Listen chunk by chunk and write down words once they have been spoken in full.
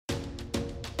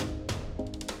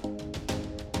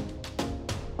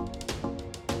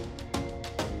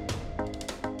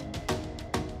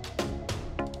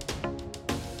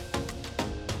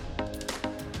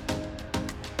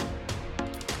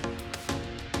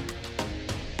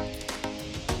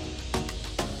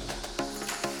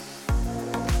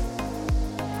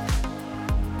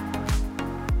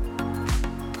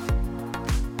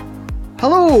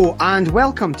Hello and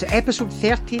welcome to episode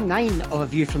 39 of A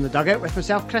View from the Dugout with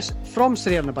myself, Chris, from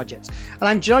Surrey on the Budgets. And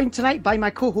I'm joined tonight by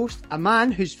my co-host, a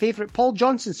man whose favourite Paul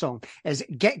Johnson song is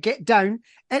Get Down.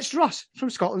 It's Russ from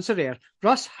Scotland Surveyor.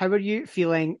 Russ, how are you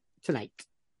feeling tonight?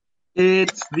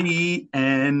 It's the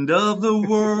end of the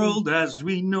world as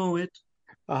we know it.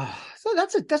 So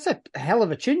that's a hell of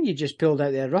a tune you just pulled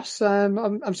out there, Russ.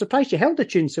 I'm surprised you held the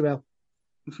tune so well.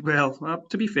 Well,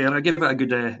 to be fair, I gave it a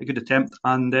good attempt,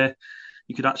 and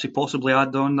you could actually possibly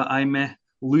add on that I'm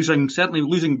certainly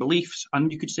losing beliefs,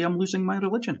 and you could say I'm losing my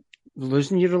religion.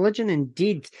 Losing your religion,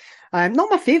 indeed. Not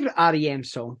my favourite REM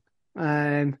song.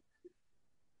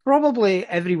 Probably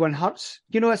Everyone Hurts.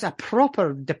 You know, it's a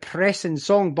proper depressing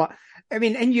song, but I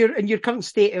mean, in your current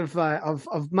state of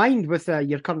mind with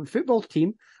your current football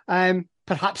team,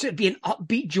 perhaps it'd be an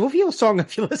upbeat, jovial song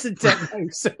if you listen to it now.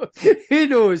 So who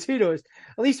knows?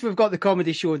 At least we've got the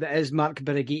comedy show that is Mark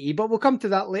Birighitti, but we'll come to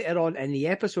that later on in the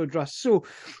episode, Russ. So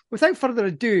without further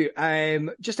ado,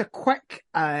 just a quick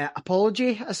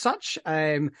apology as such.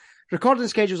 Recording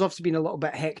schedule's obviously been a little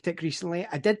bit hectic recently.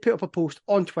 I did put up a post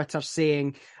on Twitter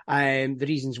saying the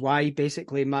reasons why.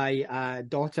 Basically, my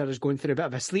daughter is going through a bit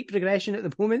of a sleep regression at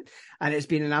the moment, and it's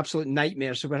been an absolute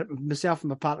nightmare. So myself and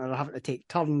my partner are having to take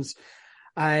turns.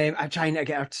 I'm trying to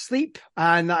get her to sleep,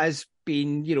 and that has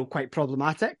been, quite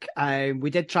problematic. We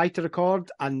did try to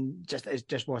record, and it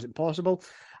just wasn't possible.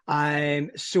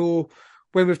 So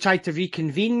when we've tried to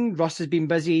reconvene, Russ has been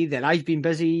busy, then I've been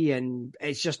busy, and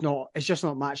it's just not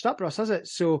matched up, Russ, has it?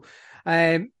 So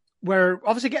we're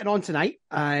obviously getting on tonight.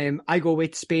 I go away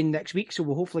to Spain next week, so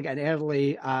we'll hopefully get an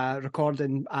early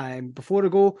recording before I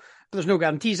go. But there's no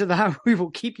guarantees of that. We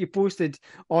will keep you posted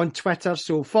on Twitter.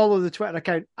 So follow the Twitter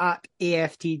account at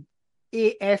AVFTD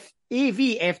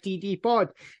pod.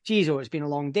 Jeez, it's been a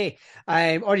long day.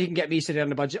 Or you can get me Surrey on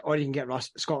the Budget, or you can get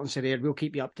Russ, Scotland Surveyor. We'll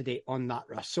keep you up to date on that,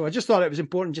 Russ. So I just thought it was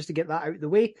important just to get that out of the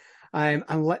way,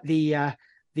 and let the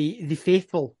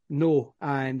faithful know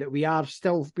that we are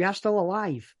still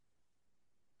alive.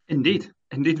 Indeed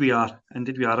we are. And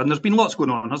there's been lots going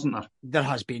on, hasn't there? There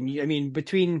has been. I mean,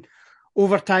 between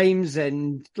overtimes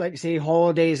and, like I say,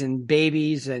 holidays and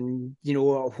babies and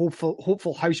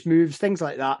hopeful house moves, things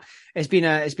like that. It's been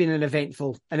an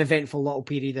eventful little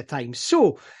period of time.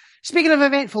 So, speaking of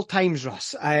eventful times,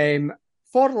 Russ,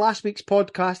 for last week's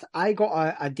podcast, I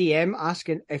got a DM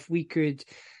asking if we could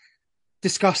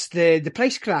discuss the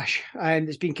price crash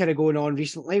that's been kind of going on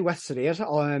recently with Surreyors.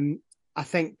 I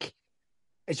think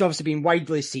it's obviously been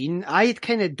widely seen. I had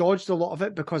kind of dodged a lot of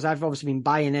it because I've obviously been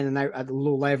buying in and out at the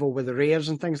low level with the rares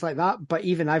and things like that. But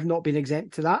even I've not been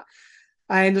exempt to that.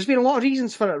 And there's been a lot of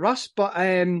reasons for it, Russ. But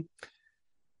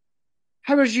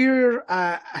how's your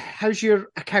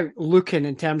account looking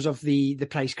in terms of the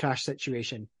price crash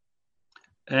situation?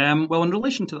 Well, in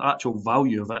relation to the actual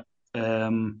value of it,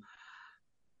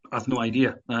 I've no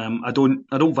idea. I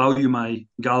don't value my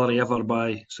gallery ever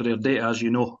by Surveyor data, as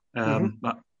you know.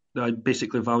 I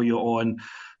basically value it on,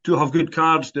 do I have good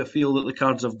cards? Do I feel that the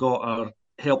cards I've got are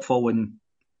helpful and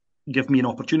give me an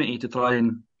opportunity to try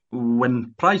and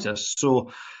win prizes?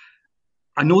 So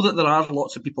I know that there are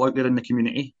lots of people out there in the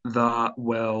community that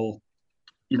will,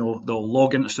 they'll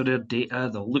log into their data,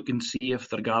 they'll look and see if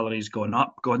their gallery's gone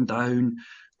up, gone down,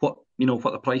 what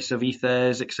the price of ETH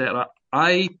is, etc.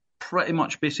 I pretty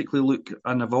much basically look,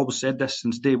 and I've always said this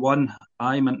since day one,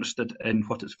 I'm interested in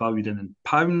what it's valued in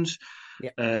pounds.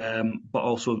 Yeah. But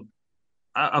also,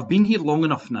 I've been here long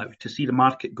enough now to see the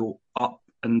market go up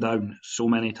and down so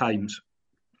many times.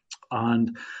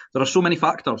 And there are so many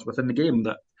factors within the game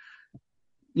that,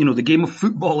 the game of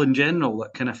football in general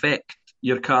that can affect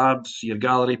your cards, your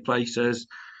gallery prices,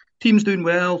 teams doing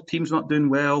well, teams not doing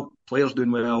well, players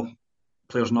doing well,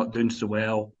 players not doing so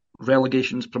well,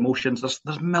 relegations, promotions.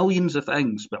 There's millions of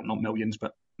things. Well, not millions,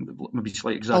 but maybe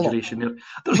slight exaggeration there.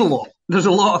 There's a lot. There's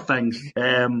a lot of things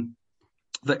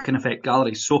that can affect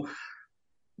galleries. So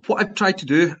what I've tried to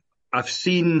do, I've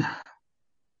seen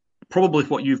probably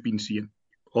what you've been seeing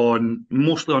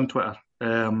mostly on Twitter.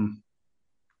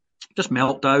 Just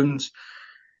meltdowns,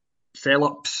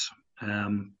 sell-ups,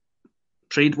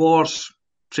 trade wars,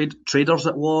 traders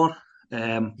at war,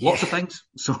 lots of things.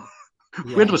 So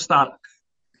where do we start?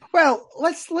 Well,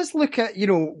 let's look at,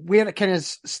 where it kind of,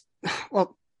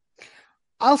 well,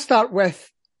 I'll start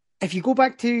with, if you go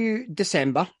back to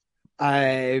December,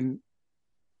 ETH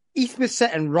was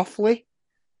sitting roughly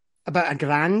about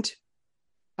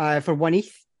 $1,000 for one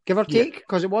ETH, give or take,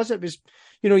 because it was,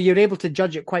 you're able to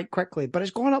judge it quite quickly, but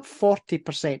it's gone up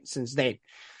 40% since then.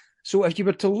 So if you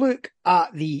were to look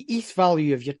at the ETH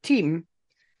value of your team,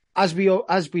 as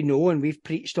we know, and we've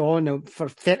preached on for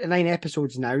 39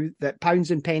 episodes now, that pounds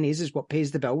and pennies is what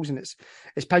pays the bills, and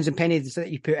it's pounds and pennies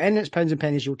that you put in, it's pounds and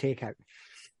pennies you'll take out.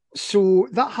 So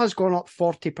that has gone up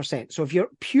 40%. So if you're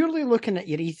purely looking at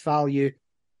your ETH value,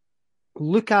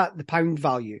 look at the pound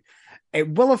value.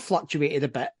 It will have fluctuated a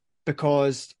bit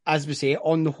because, as we say,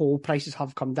 on the whole, prices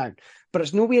have come down. But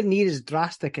it's nowhere near as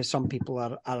drastic as some people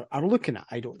are looking at,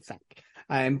 I don't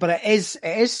think. But it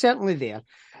is certainly there.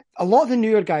 A lot of the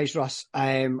newer guys, Russ,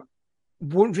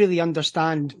 won't really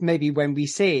understand maybe when we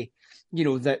say,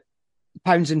 that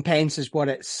pounds and pence is what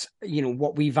it's,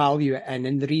 what we value it in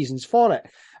and the reasons for it.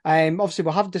 Obviously,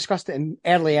 we'll have discussed it in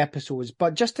early episodes,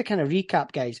 but just to kind of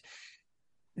recap, guys,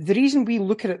 the reason we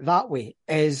look at it that way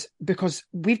is because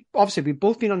we've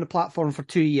both been on the platform for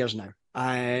 2 years now.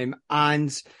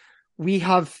 And we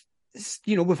have,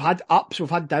 we've had ups, we've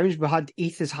had downs, we've had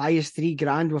ETH as high as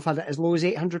 $3,000, we've had it as low as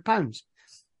 £800.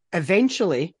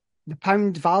 Eventually, the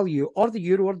pound value or the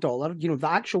euro or dollar, the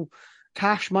actual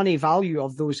cash money value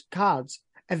of those cards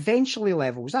eventually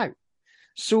levels out.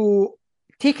 So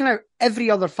taking out every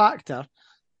other factor,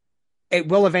 it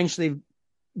will eventually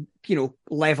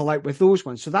level out with those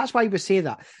ones. So that's why we say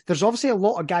that. There's obviously a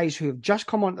lot of guys who have just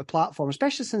come onto the platform,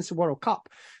 especially since the World Cup,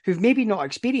 who've maybe not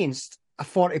experienced a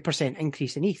 40%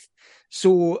 increase in ETH.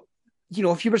 So,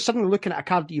 if you were suddenly looking at a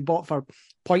card that you bought for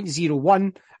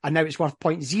 0.01 and now it's worth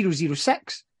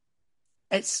 0.006,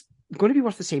 it's going to be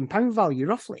worth the same pound value,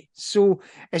 roughly. So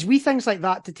as we things like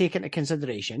that to take into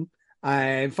consideration,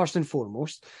 first and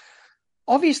foremost,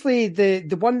 obviously,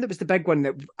 the one that was the big one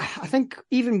that I think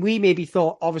even we maybe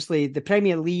thought, obviously, the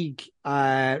Premier League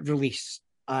release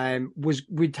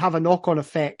would have a knock-on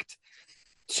effect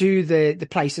to the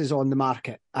prices on the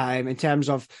market in terms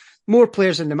of more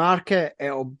players in the market.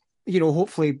 It'll,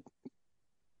 hopefully,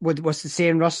 what's the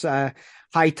saying, Russ?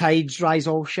 High tides rise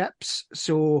all ships.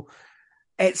 So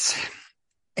it's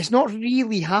not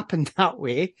really happened that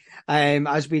way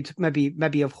as we'd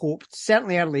maybe have hoped,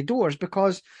 certainly early doors,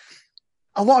 because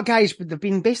a lot of guys would have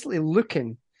been basically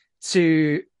looking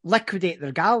to liquidate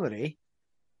their gallery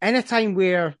in a time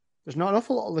where there's not an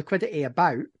awful lot of liquidity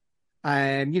about,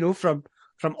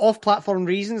 from off-platform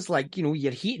reasons, like,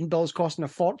 your heating bills costing a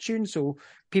fortune, so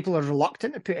people are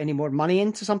reluctant to put any more money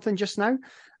into something just now,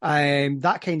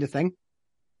 that kind of thing.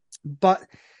 But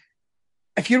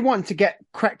if you're wanting to get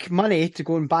quick money to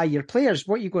go and buy your players,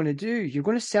 what you're going to do, you're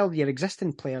going to sell your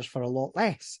existing players for a lot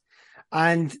less.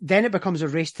 And then it becomes a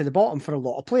race to the bottom for a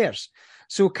lot of players.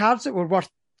 So cards that were worth,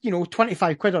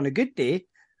 25 quid on a good day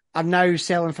are now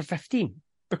selling for 15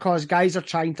 because guys are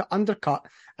trying to undercut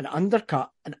and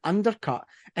undercut and undercut.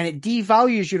 And it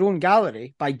devalues your own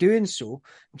gallery by doing so,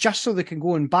 just so they can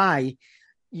go and buy,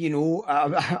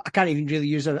 I can't even really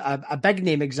use a big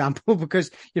name example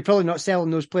because you're probably not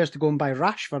selling those players to go and buy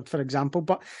Rashford, for example,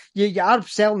 but you are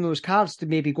selling those cards to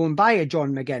maybe go and buy a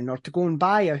John McGinn or to go and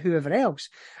buy a whoever else.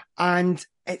 And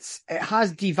it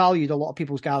has devalued a lot of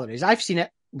people's galleries. I've seen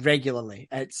it regularly.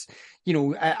 It's,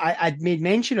 I'd made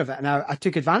mention of it and I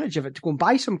took advantage of it to go and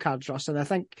buy some cards, Russ. And I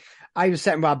think I was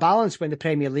sitting with a balance when the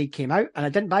Premier League came out and I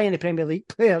didn't buy any Premier League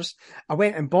players. I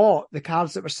went and bought the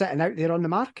cards that were sitting out there on the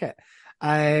market.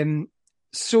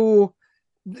 So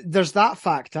there's that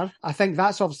factor. I think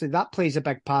that plays a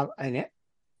big part in it.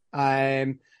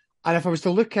 And if I was to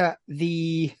look at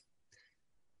the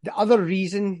other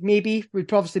reason, maybe would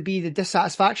probably be the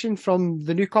dissatisfaction from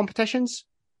the new competitions.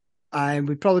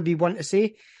 We'd probably be one to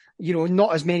say,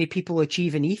 not as many people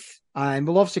achieving ETH.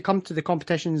 We'll obviously come to the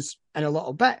competitions in a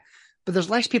little bit, but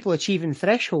there's less people achieving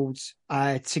thresholds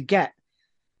to get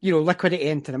liquidity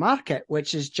into the market,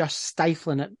 which is just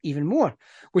stifling it even more,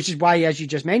 which is why, as you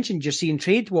just mentioned, you're seeing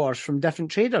trade wars from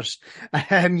different traders,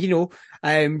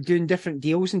 doing different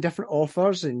deals and different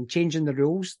offers and changing the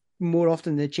rules more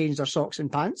often than they change their socks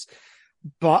and pants.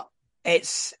 But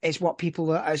it's what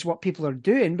people are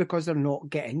doing because they're not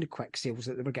getting the quick sales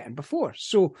that they were getting before.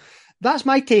 So that's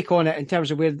my take on it in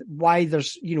terms of why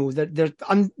there's,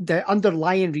 the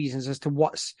underlying reasons as to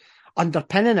what's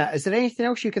underpinning it. Is there anything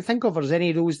else you can think of, or is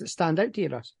any of those that stand out to you,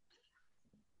 Russ?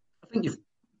 I think you've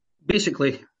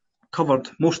basically covered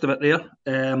most of it there.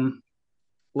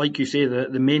 Like you say,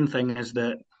 the main thing is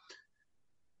that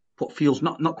what feels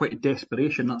not quite a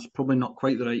desperation, that's probably not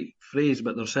quite the right phrase,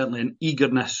 but there's certainly an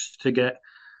eagerness to get,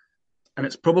 and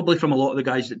it's probably from a lot of the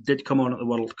guys that did come on at the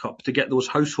World Cup, to get those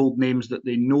household names that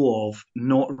they know of,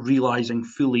 not realising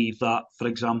fully that, for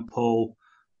example,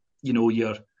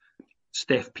 your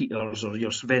Steph Peters or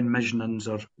your Sven Mishnens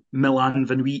or Milan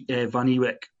Van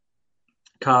Ewijk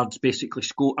cards basically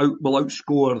will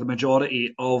outscore the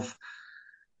majority of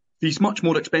these much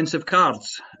more expensive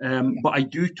cards. But I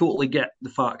do totally get the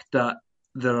fact that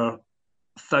there are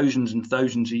thousands and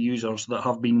thousands of users that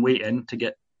have been waiting to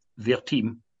get their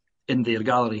team in their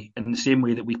gallery in the same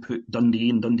way that we put Dundee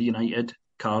and Dundee United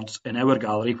cards in our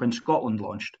gallery when Scotland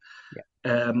launched.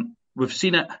 We've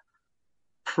seen it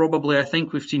probably, I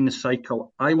think we've seen the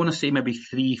cycle, I want to say maybe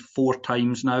 3-4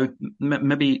 times now,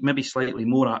 maybe slightly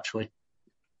more actually,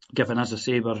 given, as I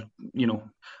say,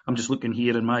 I'm just looking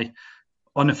here in my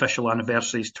unofficial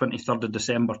anniversary is 23rd of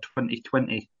December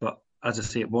 2020, but as I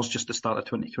say, it was just the start of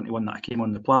 2021 that I came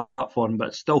on the platform, but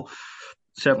it's still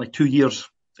certainly 2 years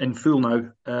in full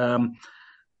now.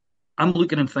 I'm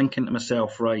looking and thinking to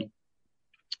myself, right,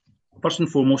 first and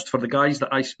foremost, for the guys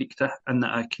that I speak to and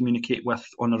that I communicate with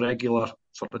on a regular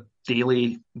sort of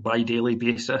daily, bi-daily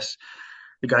basis,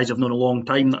 the guys I've known a long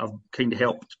time that I've kind of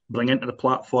helped bring into the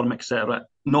platform, etc.,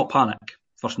 not panic,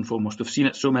 first and foremost. We've seen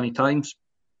it so many times.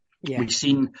 Yeah. We've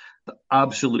seen the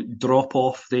absolute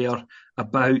drop-off there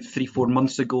about 3-4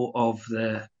 months ago of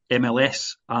the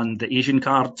MLS and the Asian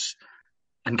cards.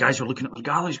 And guys were looking at their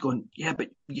galleries going, yeah, but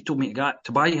you told me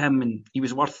to buy him and he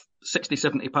was worth 60,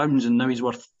 70 pounds and now he's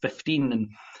worth 15. And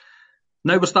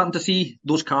now we're starting to see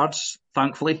those cards,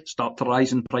 thankfully, start to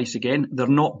rise in price again. They're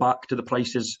not back to the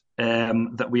prices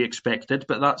that we expected,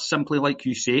 but that's simply like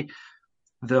you say.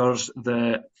 There's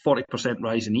the 40%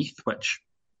 rise in ETH, which,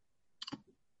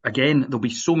 again, there'll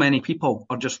be so many people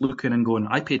are just looking and going,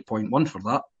 I paid 0.1 for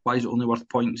that. Why is it only worth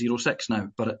 0.06 now?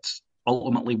 But it's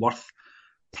ultimately worth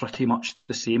pretty much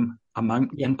the same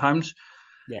amount in pounds.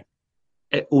 Yeah.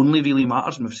 It only really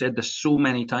matters, and we've said this so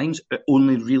many times, it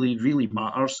only really, really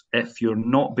matters if you're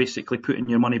not basically putting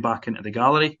your money back into the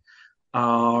gallery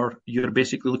or you're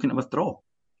basically looking to withdraw.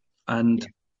 And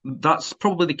that's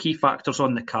probably the key factors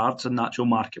on the cards and the actual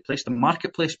marketplace. The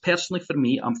marketplace, personally for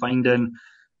me, I'm finding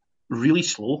really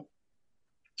slow.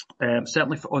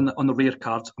 Certainly on the rare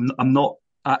cards. I'm not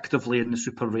actively in the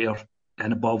super rare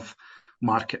and above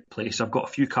marketplace. I've got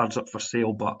a few cards up for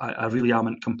sale, but I really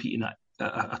aren't competing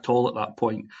at all at that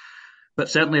point. But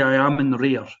certainly I am in the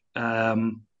rare.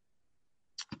 I'm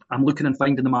looking and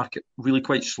finding the market really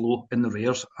quite slow in the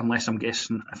rares, unless I'm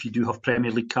guessing if you do have Premier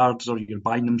League cards or you're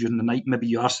buying them during the night, maybe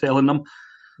you are selling them.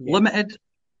 Yeah. Limited,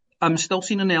 I'm still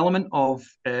seeing an element of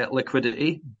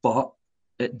liquidity, but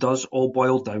it does all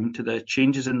boil down to the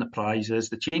changes in the prizes,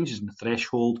 the changes in the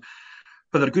threshold.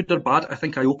 Whether good or bad, I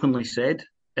think I openly said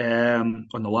on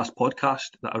the last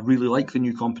podcast that I really like the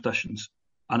new competitions.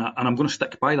 And I'm going to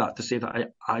stick by that to say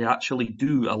that I actually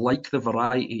do. I like the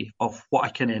variety of what I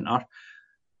can enter,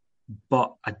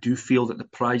 but I do feel that the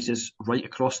prizes right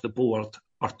across the board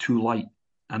are too light.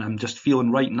 And I'm just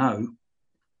feeling right now,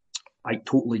 I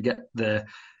totally get the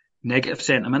negative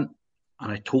sentiment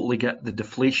and I totally get the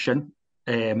deflation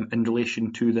in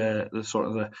relation to the sort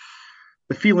of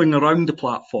the feeling around the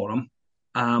platform.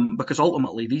 Because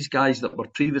ultimately these guys that were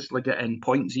previously getting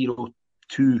 0.02,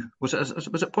 was it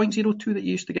 0.02 that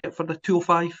you used to get for the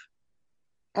 205?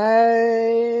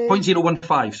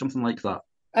 0.015, something like that.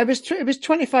 It was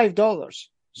 $25.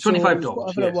 $25,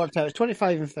 whatever it worked out. It was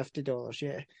 $25 and $50,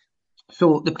 yeah.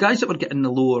 So the guys that were getting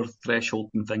the lower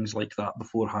threshold and things like that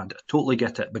beforehand, I totally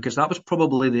get it, because that was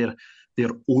probably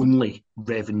their only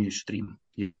revenue stream.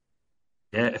 Yeah,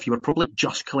 if you were probably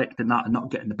just collecting that and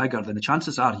not getting the bigger, then the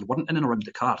chances are you weren't in and around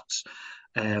the cards.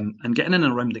 And getting in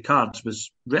and around the cards was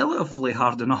relatively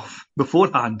hard enough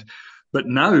beforehand, but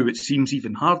now it seems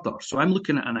even harder. So I'm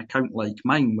looking at an account like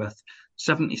mine with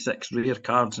 76 rare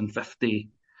cards and 50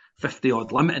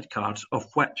 odd limited cards, of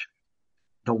which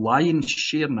the lion's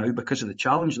share now, because of the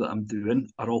challenge that I'm doing,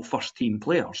 are all first team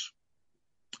players.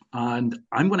 And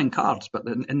I'm winning cards, but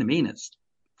in the main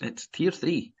it's tier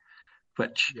 3,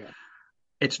 which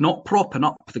it's not propping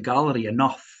up the gallery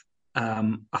enough.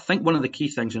 I think one of the key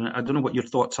things, and I don't know what your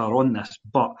thoughts are on this,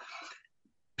 but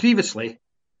previously,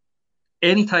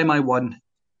 anytime I won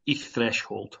ETH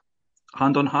threshold,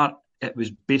 hand on heart, it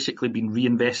was basically being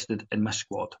reinvested in my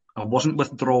squad. I wasn't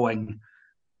withdrawing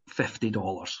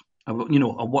 $50.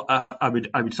 I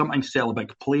would sometimes sell a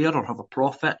big player or have a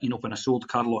profit. When I sold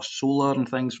Carlos Soler and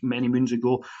things many moons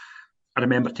ago, I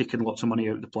remember taking lots of money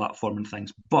out of the platform and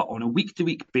things. But on a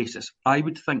week-to-week basis, I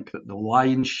would think that the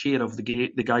lion's share of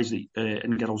the guys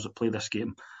and girls that play this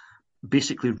game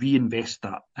basically reinvest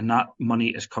that, and that money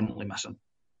is currently missing.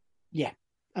 Yeah,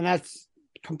 and that's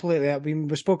completely.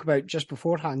 We spoke about just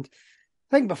beforehand.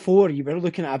 I think before you were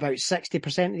looking at about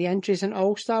 60% of the entries in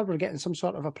All-Star were getting some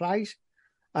sort of a prize.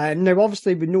 Now,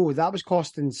 obviously, we know that was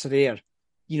costing Sorare,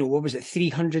 what was it,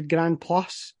 300 grand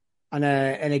plus in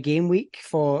a game week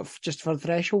for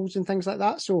thresholds and things like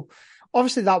that. So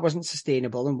obviously that wasn't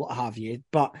sustainable and what have you.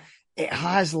 But it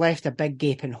has left a big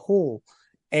gaping hole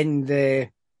in the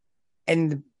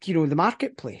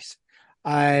marketplace.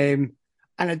 And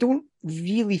I don't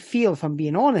really feel, if I'm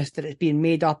being honest, that it's being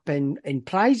made up in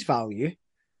prize value,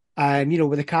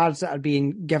 with the cards that are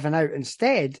being given out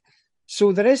instead.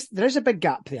 So there is a big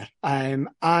gap there.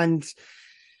 And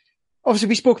obviously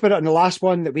we spoke about it in the last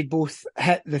one that we'd both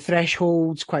hit the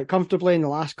thresholds quite comfortably in the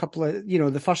last couple of,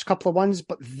 the first couple of ones,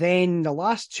 but then the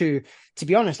last two, to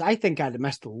be honest, I think I'd have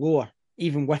missed the lower,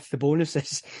 even with the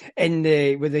bonuses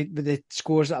with the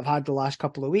scores that I've had the last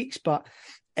couple of weeks. But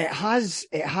it has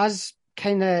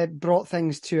kind of brought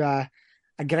things to a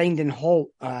grinding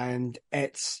halt, and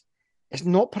it's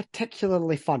not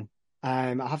particularly fun.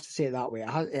 I have to say it that way.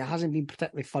 It hasn't been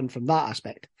particularly fun from that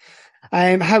aspect.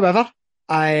 However,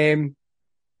 I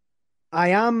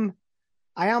am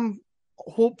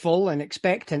hopeful and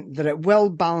expectant that it will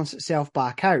balance itself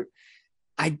back out.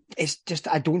 I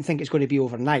don't think it's going to be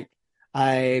overnight.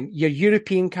 Your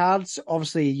European cards,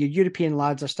 obviously, your European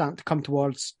lads are starting to come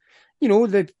towards,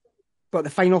 the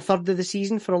final third of the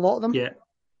season for a lot of them. Yeah.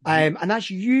 And that's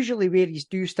usually where you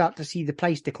do start to see the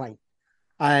price decline.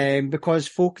 Because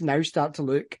folk now start to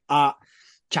look at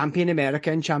Champion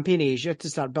America and Champion Asia to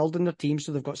start building their team,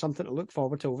 so they've got something to look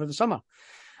forward to over the summer.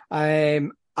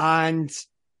 And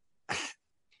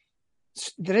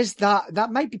there is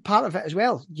that might be part of it as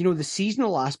well. The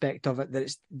seasonal aspect of it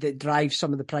that drives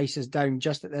some of the prices down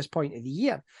just at this point of the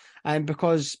year. And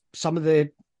because some of the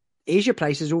Asia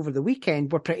prices over the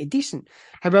weekend were pretty decent.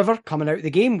 However, coming out of the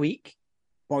game week,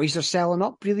 boys are selling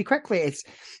up really quickly.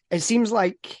 It seems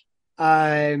like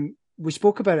we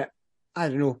spoke about it, I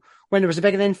don't know, when there was a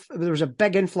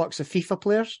big influx of FIFA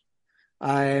players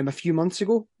a few months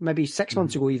ago, maybe 6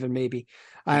 months ago even, maybe.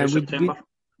 September.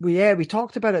 We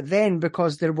talked about it then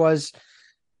because there was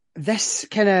this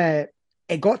it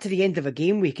got to the end of a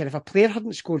game week, and if a player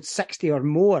hadn't scored 60 or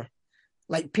more,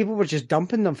 like, people were just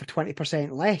dumping them for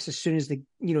 20% less as soon as the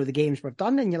games were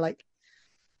done. And you're like,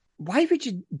 why would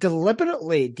you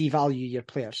deliberately devalue your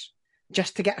players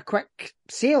just to get a quick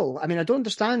sale? I mean, I don't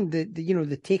understand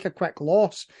the take a quick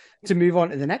loss to move on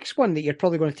to the next one that you're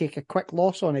probably going to take a quick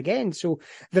loss on again. So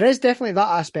there is definitely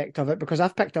that aspect of it, because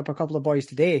I've picked up a couple of boys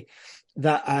today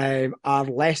that are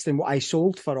less than what I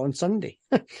sold for on Sunday.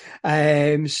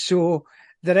 So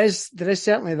there is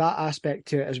certainly that aspect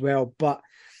to it as well. But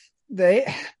the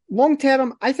long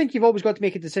term, I think you've always got to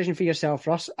make a decision for yourself,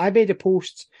 Russ. I made a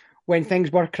post when things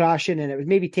were crashing and it was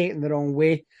maybe taken the wrong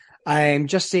way. I'm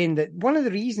just saying that one of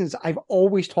the reasons I've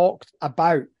always talked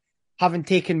about having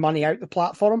taken money out the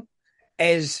platform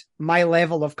is my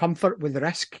level of comfort with the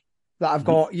risk that I've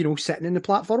got, sitting in the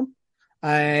platform.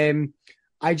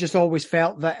 I just always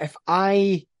felt that if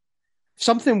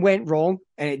something went wrong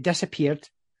and it disappeared,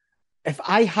 if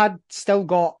I had still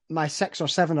got my 6 or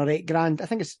 7 or 8 grand, I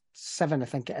think it's 7,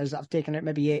 that I've taken out,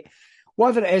 maybe 8,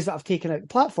 whatever it is that I've taken out the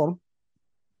platform,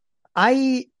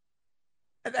 and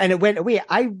it went away,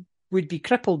 I would be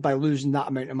crippled by losing that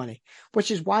amount of money,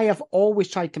 which is why I've always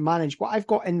tried to manage what I've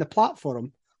got in the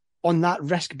platform on that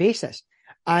risk basis.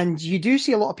 And you do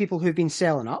see a lot of people who've been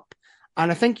selling up,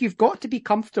 and I think you've got to be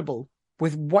comfortable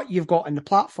with what you've got in the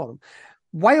platform.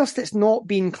 Whilst it's not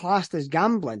being classed as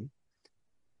gambling,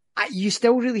 you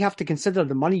still really have to consider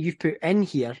the money you've put in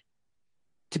here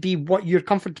to be what you're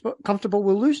comfortable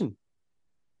with losing.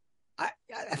 I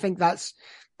think that's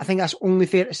only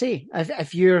fair to say.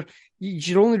 If you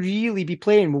should only really be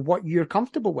playing with what you're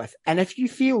comfortable with. And if you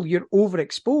feel you're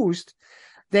overexposed,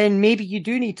 then maybe you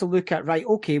do need to look at, right,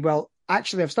 okay, well,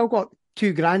 actually, I've still got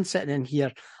 2 grand sitting in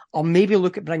here. I'll maybe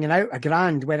look at bringing out 1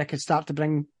 grand where I can start to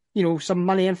bring, some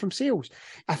money in from sales.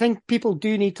 I think people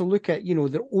do need to look at,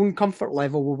 their own comfort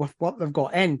level with what they've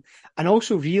got in, and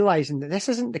also realizing that this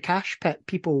isn't the cash pit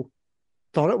people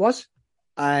thought it was.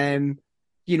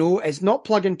 It's not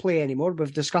plug and play anymore.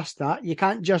 We've discussed that. You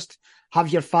can't just have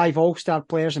your 5 all-star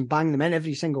players and bang them in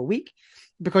every single week,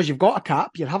 because you've got a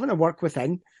cap. You're having to work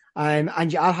within,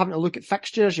 and you are having to look at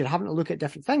fixtures. You're having to look at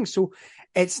different things. So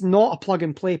it's not a plug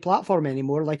and play platform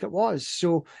anymore like it was.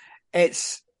 So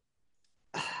it's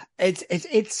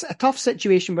a tough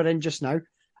situation we're in just now.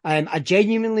 I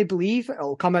genuinely believe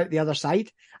it'll come out the other side.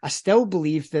 I still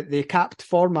believe that the capped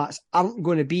formats aren't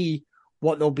going to be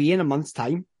what they'll be in a month's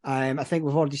time. I think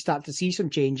we've already started to see some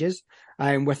changes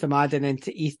with them adding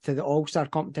into ETH to the All-Star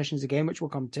competitions again, which we'll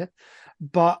come to.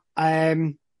 But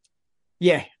I'm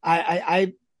in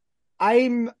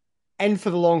for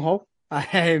the long haul.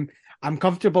 I'm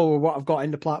comfortable with what I've got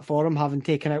in the platform, having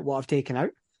taken out what I've taken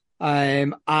out.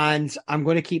 And I'm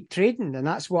going to keep trading. And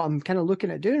that's what I'm kind of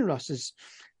looking at doing, Russ, is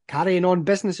carrying on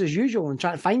business as usual and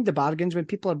trying to find the bargains when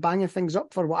people are banging things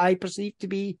up for what I perceive to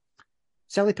be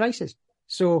silly prices.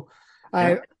 So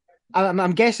Yeah.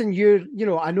 I'm guessing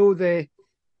I know the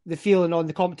feeling on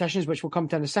the competitions, which we'll come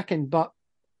to in a second, but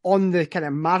on the kind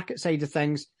of market side of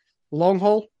things, long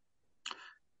haul.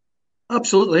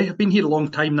 Absolutely. I've been here a long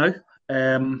time now.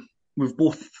 We've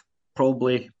both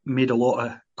probably made a lot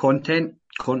of content,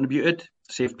 contributed,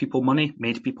 saved people money,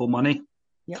 made people money,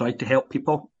 Yep. tried to help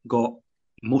people, got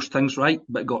most things right,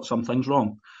 but got some things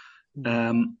wrong.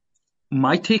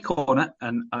 My take on it,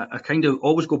 and I kind of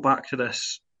always go back to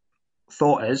this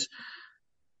thought is,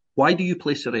 why do you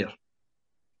play Sorare?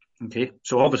 Okay,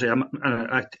 so obviously,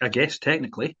 I guess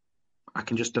technically, I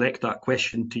can just direct that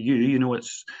question to you. You know,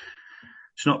 it's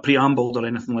not preambled or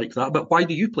anything like that. But why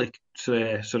do you play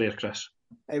Sorare, Chris?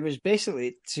 It was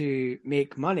basically to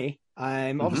make money.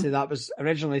 Mm-hmm. Obviously, that was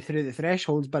originally through the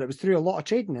thresholds, but it was through a lot of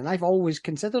trading. And I've always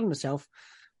considered myself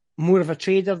more of a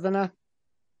trader than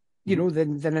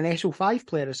than an SO5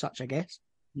 player as such, I guess.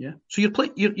 Yeah. So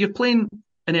you're playing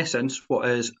in essence what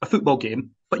is a football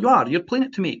game, but you're playing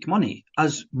it to make money,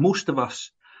 as most of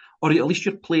us, or at least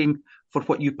you're playing for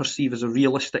what you perceive as a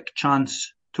realistic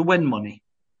chance to win money,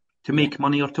 to make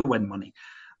money or to win money.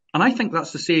 And I think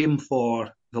that's the same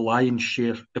for the lion's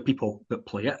share of people that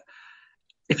play it.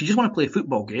 If you just want to play a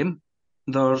football game,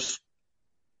 there's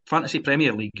Fantasy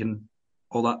Premier League and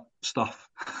all that stuff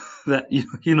that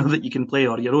you know that you can play,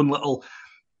 or your own little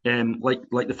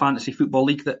like the Fantasy Football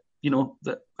League that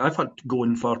that I've had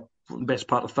going for the best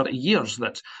part of 30 years.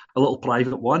 That's a little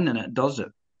private one, and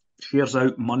it shares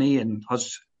out money and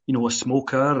has a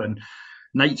smoker and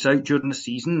nights out during the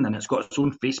season, and it's got its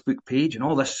own Facebook page and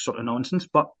all this sort of nonsense.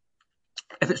 But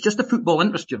if it's just a football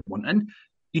interest you're wanting,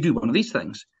 you do one of these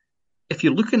things. If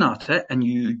you're looking at it and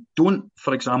you don't,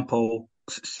 for example,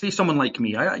 say someone like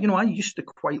me, I used to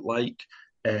quite like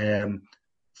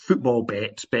football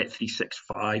bets,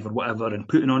 Bet365 or whatever, and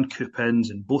putting on coupons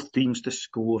and both teams to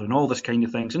score and all this kind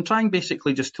of things, and trying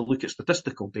basically just to look at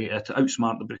statistical data to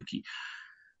outsmart the bookie.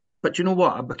 But you know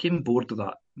what? I became bored of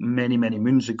that many, many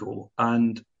moons ago,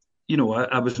 and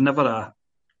I was never a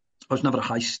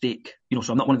high stake,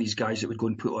 so I'm not one of these guys that would go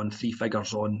and put on three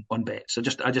figures on bets. I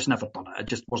just never done it. I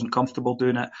just wasn't comfortable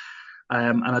doing it.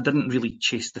 And I didn't really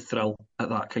chase the thrill at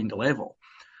that kind of level.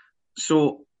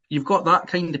 So you've got that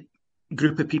kind of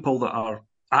group of people that are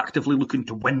actively looking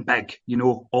to win big,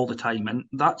 all the time. And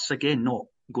that's, again, not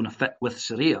going to fit with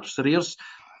Sorare. Sorare's,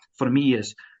 for me,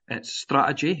 it's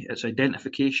strategy, it's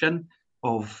identification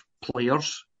of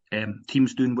players,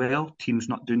 teams doing well, teams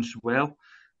not doing so well.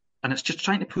 And it's just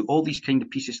trying to put all these kind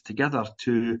of pieces together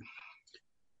to,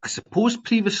 I suppose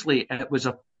previously it was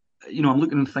I'm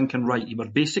looking and thinking, right, you were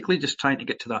basically just trying to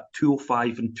get to that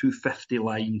 205 and 250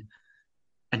 line,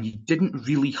 and you didn't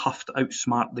really have to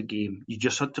outsmart the game. You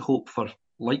just had to hope for,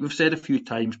 like we've said a few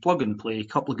times, plug and play, a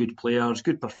couple of good players,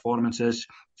 good performances,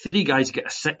 three guys get a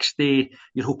 60.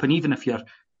 You're hoping even if you're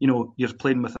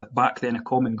playing with back then a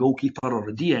common goalkeeper or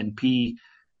a DNP,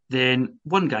 then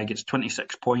one guy gets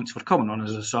 26 points for coming on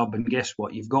as a sub, and guess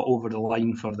what? You've got over the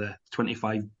line for the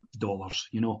 $25.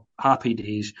 Happy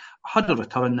days. I had a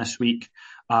return this week,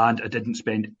 and I didn't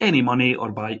spend any money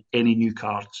or buy any new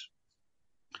cards.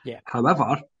 Yeah.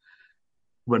 However,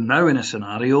 we're now in a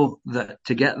scenario that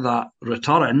to get that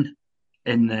return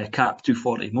in the Cap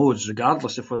 240 modes,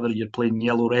 regardless of whether you're playing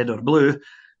yellow, red, or blue,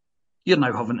 you're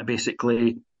now having to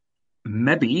basically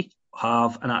maybe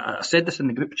have, and I said this in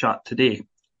the group chat today,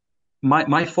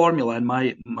 my formula and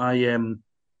my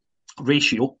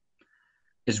ratio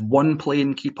is 1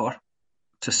 playing keeper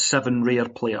to 7 rare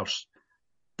players.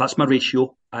 That's my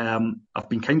ratio. I've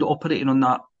been kind of operating on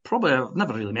that. Probably I've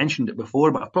never really mentioned it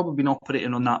before, but I've probably been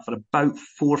operating on that for about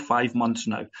 4 or 5 months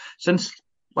now, since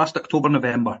last October,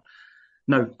 November.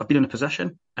 Now I've been in a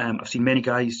position. I've seen many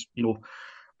guys, and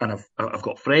I've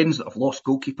got friends that have lost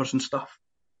goalkeepers and stuff.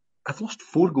 I've lost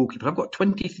 4 goalkeepers. I've got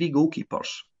 23 goalkeepers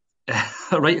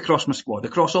right across my squad,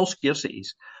 across all scarcities.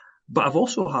 But I've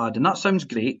also had, and that sounds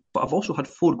great, but I've also had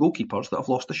 4 goalkeepers that have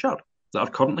lost a shirt, that are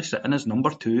currently sitting as number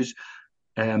 2s,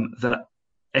 that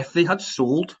if they had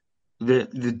sold the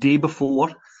day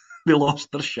before they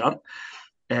lost their shirt,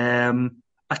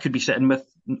 I could be sitting with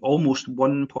almost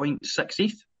 1.6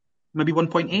 ETH, maybe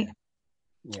 1.8.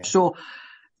 Yeah. So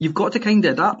you've got to kind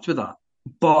of adapt with that.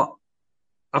 But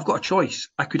I've got a choice.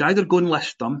 I could either go and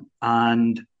list them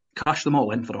and cash them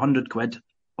all in for 100 quid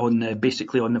on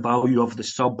basically on the value of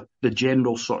the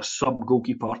general sort of sub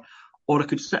goalkeeper, or I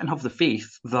could sit and have the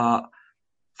faith that,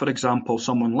 for example,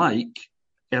 someone like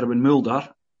Erwin Mulder,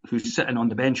 who's sitting on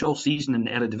the bench all season in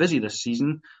the Eredivisie this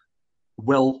season,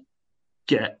 will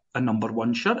get a number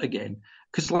 1 shirt again.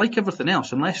 Because like everything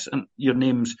else, unless your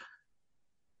name's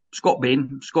Scott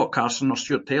Bain, Scott Carson or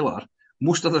Stuart Taylor,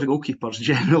 most other goalkeepers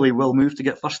generally will move to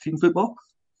get first team football.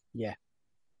 Yeah,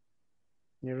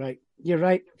 you're right. You're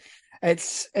right.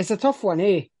 It's a tough one,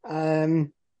 eh?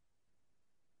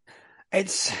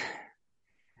 It's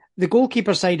the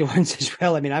goalkeeper side of ones as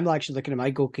well. I mean, I'm actually looking at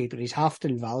my goalkeeper. He's halved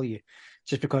in value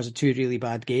just because of two really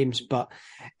bad games. But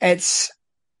it's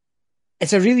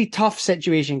a really tough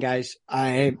situation, guys.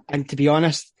 And to be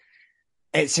honest,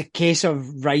 it's a case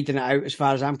of riding it out as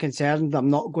far as I'm concerned.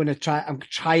 I'm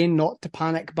trying not to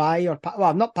panic buy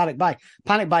I'm not panic buy.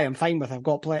 Panic buy I'm fine with.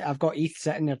 I've got ETH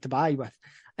sitting there to buy with.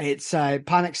 It's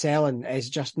panic selling is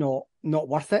just not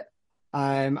worth it.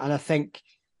 And I think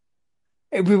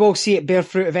we will see it bear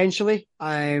fruit eventually.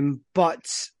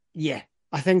 But yeah,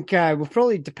 I think we've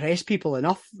probably depressed people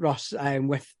enough, Russ,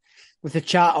 with the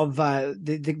chat of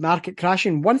the market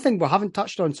crashing. One thing we haven't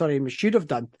touched on, sorry, and we should have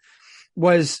done,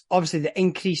 was obviously the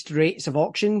increased rates of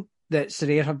auction that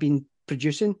Sorare have been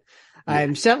producing.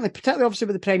 Certainly, particularly obviously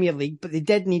with the Premier League, but they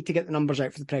did need to get the numbers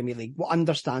out for the Premier League. We'll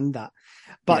understand that.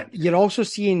 But you're also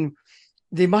seeing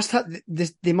they must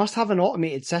have an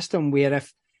automated system where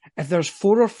if there's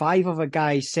 4 or 5 of a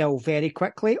guy sell very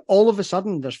quickly, all of a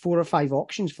sudden there's 4 or 5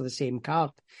 auctions for the same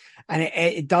card. And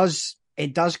it does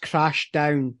crash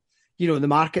down, the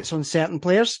markets on certain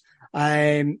players.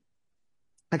 I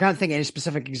can't think of any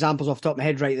specific examples off the top of my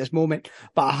head right this moment,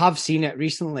 but I have seen it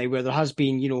recently where there has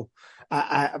been,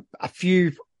 a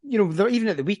few, even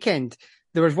at the weekend,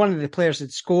 there was one of the players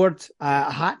that scored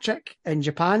a hat trick in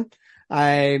Japan.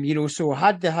 So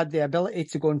had they had the ability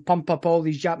to go and pump up all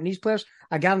these Japanese players,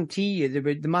 I guarantee you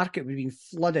the market would have been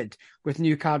flooded with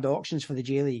new card auctions for the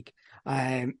J League.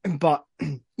 But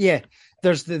yeah,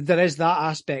 there is that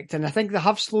aspect, and I think they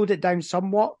have slowed it down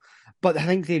somewhat. But I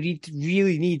think they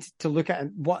really need to look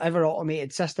at whatever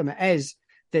automated system it is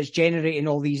that's generating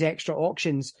all these extra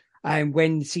auctions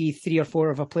when see 3 or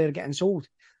 4 of a player getting sold.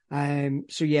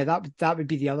 So yeah, that would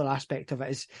be the other aspect of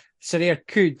it. Is Sorare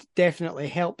could definitely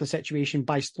help the situation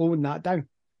by slowing that down.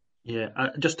 Yeah,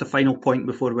 just a final point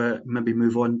before we maybe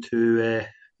move on to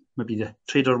maybe the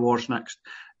trader wars next.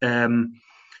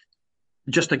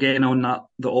 Just again on that,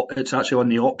 it's actually on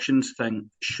the auctions thing.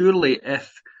 Surely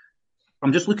if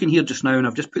I'm just looking here just now and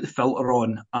I've just put the filter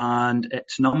on and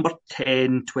it's number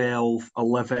 10, 12,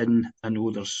 11. I know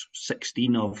there's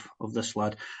 16 of this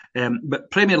lad.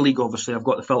 But Premier League, obviously, I've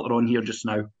got the filter on here just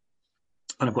now.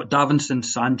 And I've got Davinson,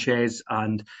 Sanchez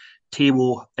and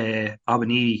Taiwo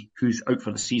Awoniyi, who's out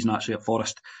for the season actually at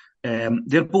Forest.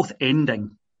 They're both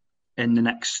ending in the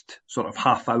next sort of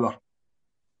half hour.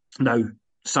 Now,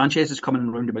 Sanchez is coming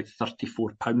around about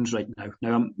 £34 right now.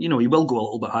 Now, he will go a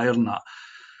little bit higher than that.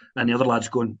 And the other lad's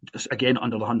going, again,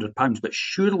 under the £100. But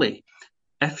surely,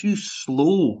 if you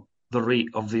slow the rate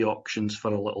of the auctions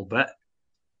for a little bit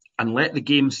and let the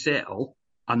game settle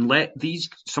and let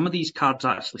some of these cards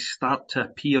actually start to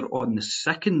appear on the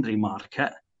secondary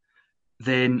market,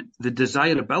 then the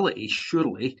desirability,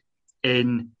 surely,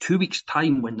 in 2 weeks'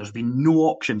 time when there's been no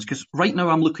auctions, because right now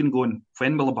I'm looking going,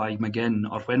 when will I buy McGinn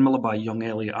or when will I buy young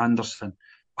Elliot Anderson?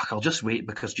 I'll just wait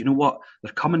because you know what?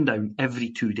 They're coming down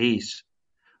every 2 days.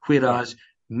 Whereas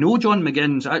no John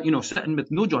McGinn's, sitting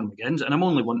with no John McGinn's, and I'm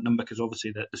only wanting them because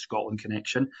obviously the Scotland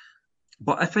connection.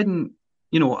 But if I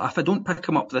don't pick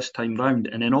him up this time round,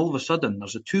 and then all of a sudden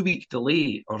there's a 2 week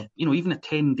delay, or even a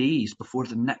 10 days before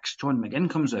the next John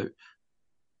McGinn comes out,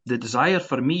 the desire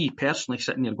for me personally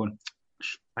sitting there going,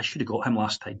 I should have got him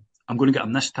last time. I'm going to get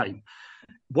him this time.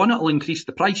 One, it'll increase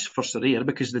the price for Sorare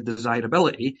because of the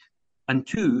desirability. And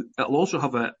 2, it'll also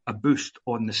have a boost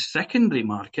on the secondary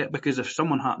market because if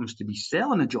someone happens to be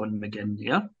selling a John McGinn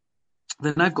there,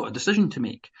 then I've got a decision to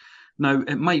make. Now,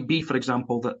 it might be, for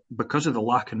example, that because of the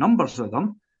lack of numbers of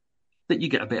them, that you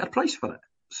get a better price for it.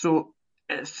 So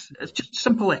it's just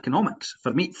simple economics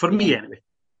for me anyway.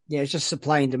 Yeah, it's just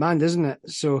supply and demand, isn't it?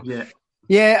 So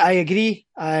yeah, I agree.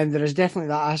 There is definitely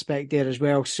that aspect there as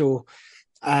well. So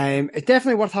it's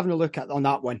definitely worth having a look at on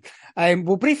that one.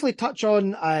 We'll briefly touch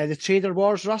on the trader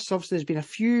wars, Russ. Obviously, there's been a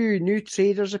few new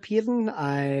traders appearing.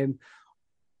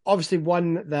 Obviously,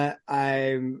 one that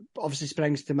obviously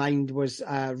springs to mind was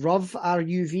RUV,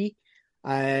 R-U-V,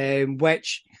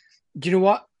 which, do you know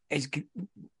what? It's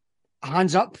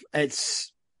hands up.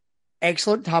 It's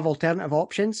excellent to have alternative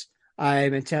options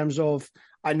in terms of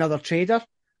another trader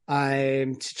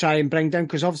to try and bring down,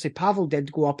 because obviously Pavel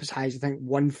did go up as high as I think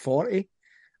 140%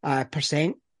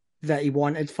 that he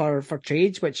wanted for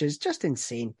trades, which is just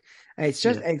insane. It's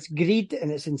it's greed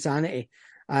and it's insanity.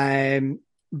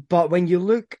 But when you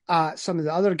look at some of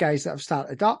the other guys that have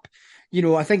started up,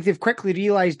 I think they've quickly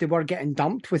realised they were getting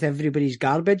dumped with everybody's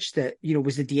garbage that,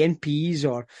 was the DNPs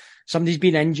or somebody's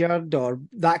been injured or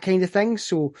that kind of thing.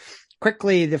 So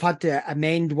quickly they've had to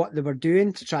amend what they were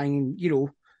doing to try and,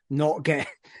 not get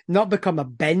not become a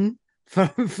bin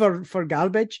for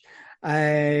garbage.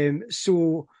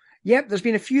 So yep, there's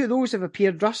been a few of those have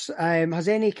appeared, Russ. Has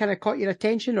any kind of caught your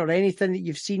attention or anything that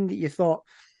you've seen that you thought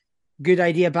good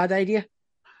idea, bad idea?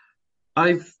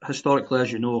 I've historically,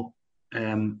 as you know,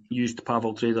 used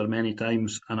Pavel Trader many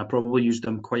times, and I probably used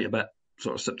him quite a bit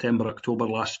sort of September, October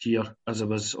last year, as I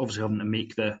was obviously having to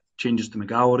make the changes to my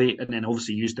gallery, and then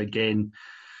obviously used again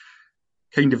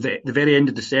kind of the very end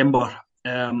of December.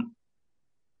 I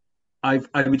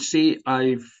would say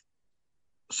I've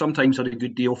sometimes had a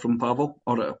good deal from Pavel,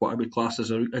 or what I would class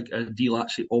as a deal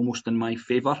actually almost in my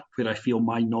favour, where I feel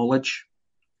my knowledge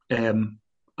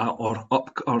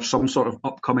or some sort of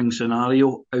upcoming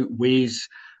scenario outweighs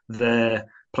the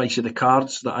price of the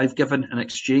cards that I've given in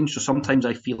exchange. So sometimes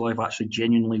I feel I've actually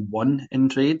genuinely won in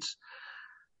trades.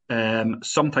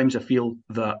 Sometimes I feel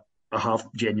that I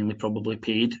have genuinely probably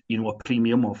paid, a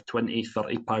premium of £20,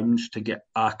 £30 to get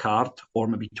a card, or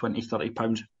maybe £20,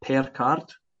 £30 per card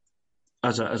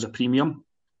as a premium.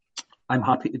 I'm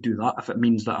happy to do that if it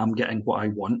means that I'm getting what I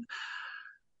want.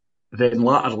 Then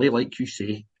latterly, like you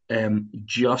say,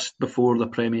 just before the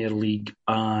Premier League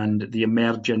and the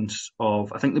emergence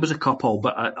of, I think there was a couple,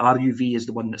 but RUV is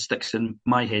the one that sticks in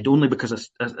my head, only because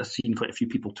I've seen quite a few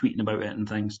people tweeting about it and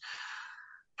things.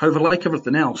 However, like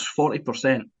everything else,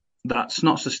 40%, that's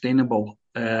not sustainable.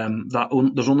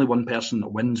 There's only one person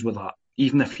that wins with that,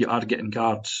 even if you are getting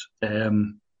cards.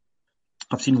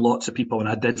 I've seen lots of people, and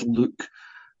I did look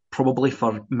probably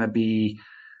for maybe,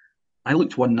 I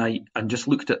looked one night and just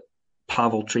looked at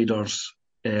Pavel Trader's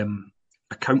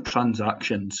account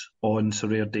transactions on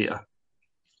Surveyor Data,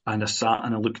 and I sat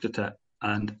and I looked at it,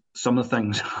 and some of the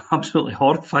things absolutely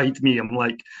horrified me. I'm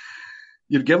like,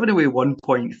 you're giving away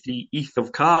 1.3 ETH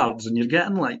of cards and you're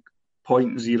getting like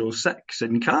 0.06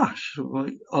 in cash.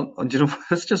 And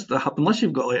it's just unless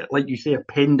you've got like you say, a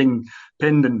pending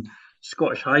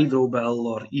Scottish Hydro bill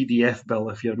or EDF bill,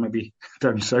 if you're maybe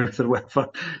down south or whatever,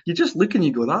 you just look and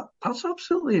you go, that's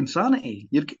absolutely insanity.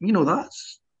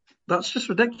 That's just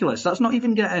ridiculous. That's not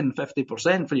even getting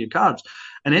 50% for your cards.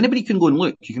 And anybody can go and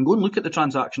look. You can go and look at the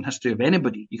transaction history of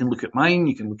anybody. You can look at mine,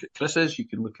 you can look at Chris's, you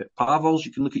can look at Pavel's,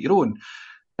 you can look at your own.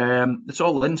 It's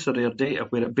all in Surveyor Data,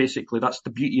 where that's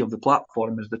the beauty of the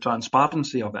platform, is the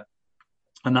transparency of it.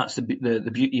 And that's the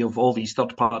beauty of all these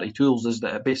third-party tools, is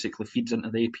that it basically feeds into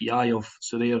the API of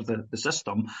Surveyor, the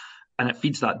system, and it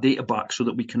feeds that data back so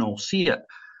that we can all see it.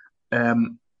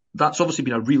 That's obviously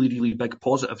been a really, really big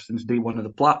positive since day one of the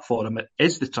platform. It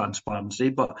is the transparency,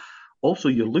 but also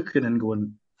you're looking and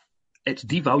going, it's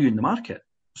devaluing the market.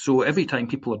 So every time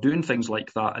people are doing things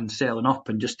like that and selling up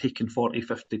and just taking 40,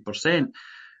 50%,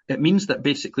 it means that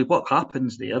basically what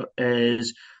happens there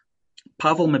is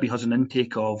Pavel maybe has an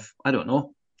intake of, I don't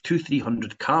know,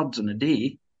 200-300 cards in a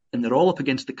day, and they're all up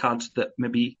against the cards that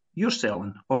maybe you're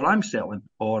selling, or I'm selling,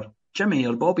 or Jimmy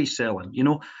or Bobby's selling,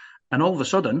 and all of a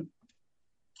sudden,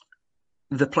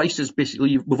 the price is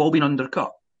basically, we've all been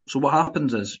undercut. So what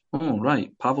happens is, oh,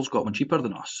 right, Pavel's got one cheaper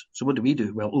than us. So what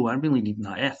do? Well, I'm really needing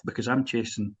that ETH because I'm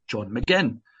chasing John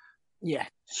McGinn. Yeah.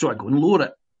 So I go and lower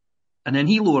it. And then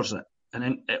he lowers it. And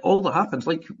then all that happens,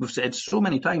 like we've said so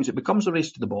many times, it becomes a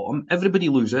race to the bottom. Everybody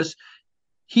loses.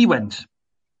 He wins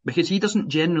because he doesn't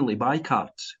generally buy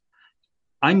cards.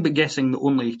 I'm guessing the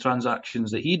only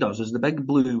transactions that he does is the big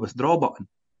blue withdraw button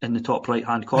in the top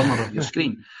right-hand corner of your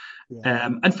screen. Yeah.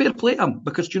 And fair play to him,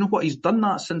 because do you know what? He's done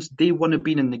that since day one of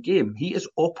being in the game. He is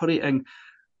operating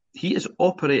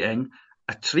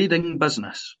a trading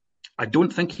business. I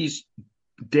don't think he's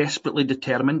desperately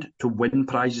determined to win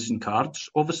prizes in cards.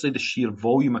 Obviously, the sheer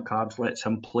volume of cards lets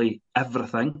him play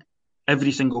everything.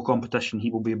 Every single competition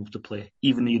he will be able to play,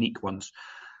 even the unique ones.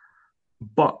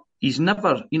 But he's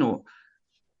never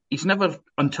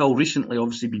until recently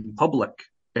obviously been public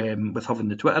with having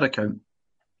the Twitter account.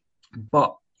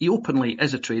 But he openly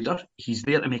is a trader. He's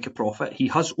there to make a profit. He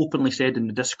has openly said in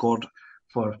the Discord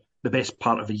for the best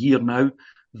part of a year now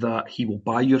that he will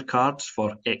buy your cards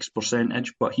for X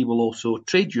percentage, but he will also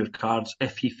trade your cards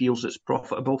if he feels it's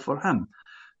profitable for him.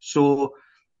 So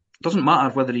it doesn't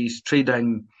matter whether he's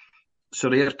trading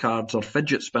Surveyor cards or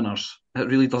fidget spinners. It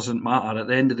really doesn't matter. At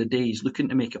the end of the day, he's looking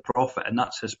to make a profit, and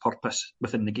that's his purpose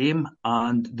within the game.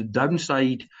 And the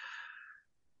downside,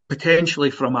 potentially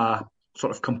from a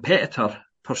sort of competitor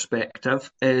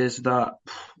perspective, is that,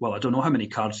 well, I don't know how many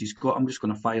cards he's got. I'm just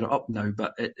going to fire it up now,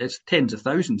 but it's tens of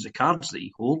thousands of cards that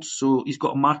he holds. So he's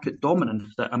got a market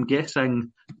dominance that I'm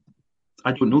guessing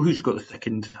I don't know who's got the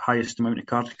second highest amount of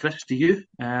cards. Chris, do you?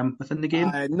 Within the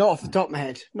game? Not off the top of my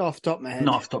head. Not off the top of my Not head.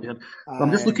 off the top of your head. So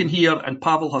I'm just looking here, and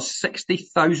Pavel has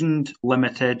 60,000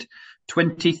 limited,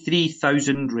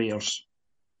 23,000 rares.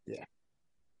 Yeah.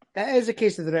 It is a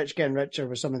case of the rich getting richer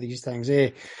with some of these things,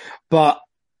 eh? But,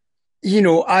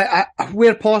 I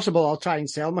where possible, I'll try and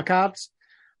sell my cards.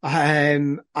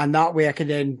 And that way I can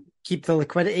then keep the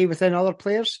liquidity within other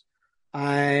players.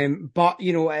 But,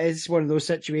 it is one of those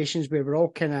situations where we're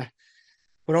all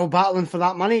battling for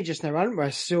that money just now, aren't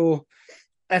we? So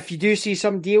if you do see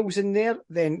some deals in there,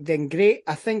 then great.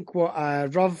 I think what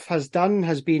Ruv has done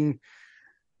has been,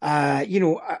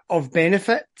 of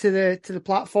benefit to the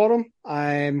platform.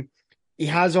 He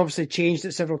has obviously changed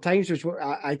it several times, which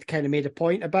I kind of made a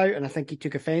point about, and I think he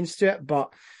took offence to it,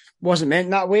 but wasn't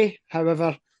meant that way.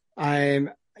 However, I'm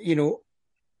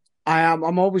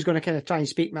always going to kind of try and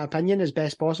speak my opinion as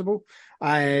best possible.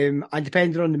 And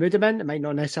depending on the mood I'm in, it might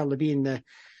not necessarily be in the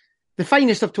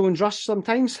finest of tones rush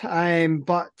sometimes.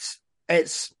 But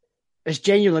it's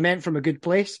genuinely meant from a good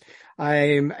place.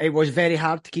 It was very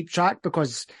hard to keep track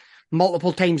because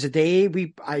multiple times a day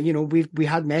we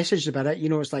had messages about it.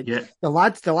 It's like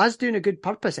the lad's doing a good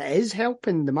purpose. It is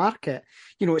helping the market.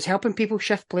 It's helping people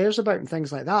shift players about and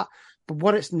things like that. But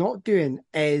what it's not doing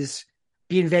is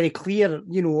being very clear,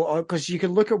 because you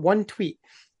can look at one tweet,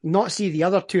 not see the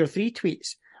other 2 or 3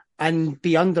 tweets, and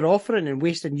be under offering and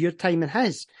wasting your time and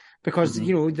his, because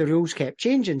the rules kept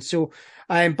changing. So,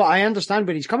 but I understand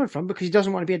where he's coming from, because he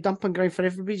doesn't want to be a dumping ground for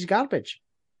everybody's garbage.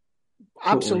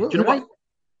 Totally. Absolutely. Do you know right. What?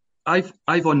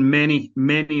 I've on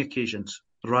many occasions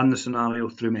run the scenario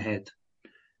through my head.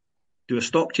 Do I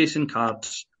stop chasing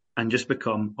cards and just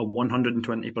become a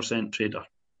 120% trader?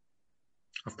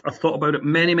 I've thought about it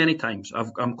many times.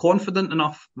 I'm confident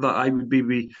enough that I would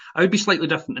be slightly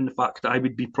different in the fact that I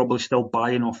would be probably still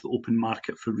buying off the open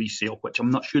market for resale, which I'm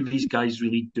not sure these guys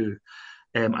really do.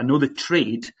 I know the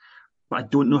trade, but I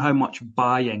don't know how much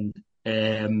buying,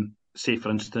 say for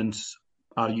instance,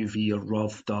 RUV or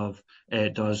Ruv does.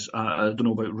 I don't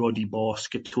know about Roddy Boss,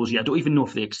 Skitosi. I don't even know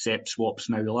if they accept swaps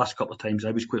now. The last couple of times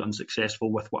I was quite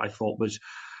unsuccessful with what I thought was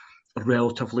a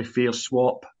relatively fair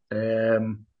swap.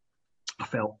 I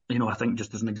felt, I think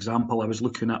just as an example, I was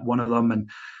looking at one of them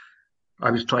and I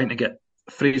was trying to get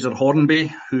Fraser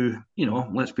Hornby, who,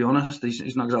 let's be honest,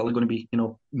 he's not exactly going to be,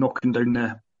 knocking down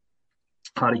the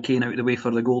Harry Kane out of the way for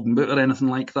the Golden Boot or anything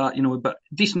like that, but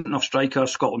decent enough striker,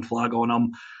 Scotland flag on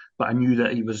him. But I knew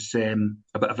that he was a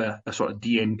bit of a sort of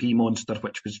DNP monster,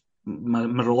 which was my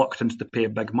reluctance to pay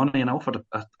big money. And I offered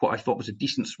what I thought was a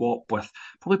decent swap with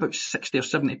probably about 60 or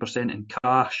 70% in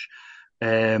cash.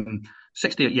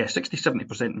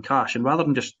 60-70% in cash, and rather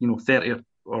than just 30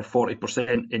 or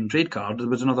 40% in trade card, there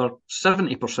was another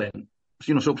 70%.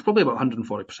 So it was probably about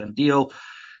 140% deal.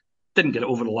 Didn't get it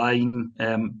over the line.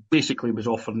 Basically was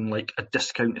offering like a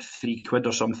discount of £3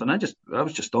 or something. I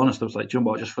was just honest. I was like, do you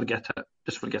know what? Just forget it,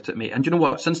 mate. And do you know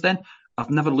what? Since then, I've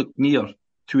never looked near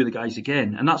 2 of the guys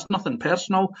again, and that's nothing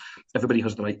personal. Everybody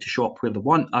has the right to shop where they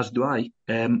want, as do I.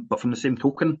 But from the same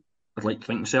token, I'd like to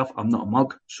think myself, I'm not a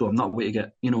mug, so I'm not going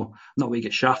to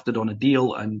get shafted on a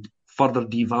deal and further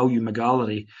devalue my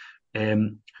gallery.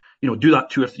 Do that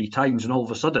 2 or 3 times, and all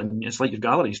of a sudden, it's like your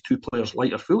gallery is 2 players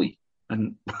lighter fully,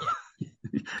 and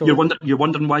you're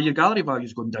wondering why your gallery value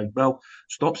is going down. Well,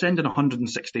 stop sending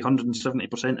 160,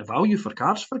 170% of value for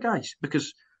cards for guys,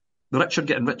 because the rich are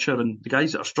getting richer, and the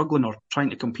guys that are struggling or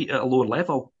trying to compete at a lower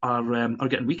level are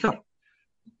getting weaker.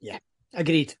 Yeah,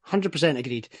 agreed, 100%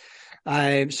 agreed.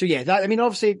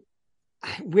 Obviously,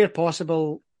 where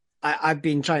possible, I've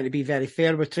been trying to be very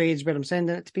fair with trades when I'm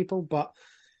sending it to people, but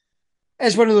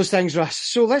it's one of those things, Russ.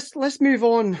 So let's move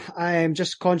on. I'm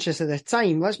just conscious of the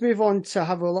time. Let's move on to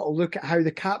have a little look at how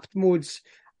the capped modes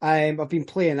have been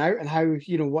playing out, and how,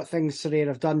 what things Sorare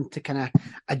have done to kind of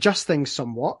adjust things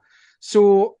somewhat.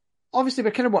 So obviously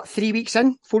we're kind of 4 weeks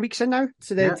in now.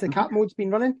 So the cap mode's been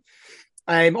running.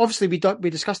 Obviously, we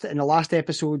discussed it in the last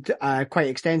episode quite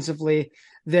extensively.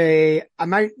 The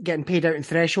amount getting paid out in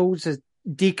thresholds has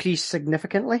decreased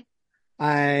significantly.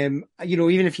 Even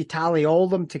if you tally all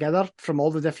of them together from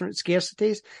all the different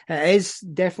scarcities, it is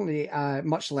definitely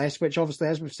much less, which obviously,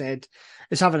 as we've said,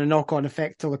 is having a knock-on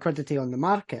effect to liquidity on the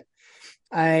market.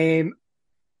 Taking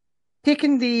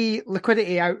the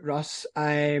liquidity out, Russ,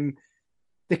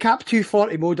 the cap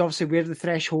 240 mode, obviously where the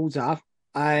thresholds are,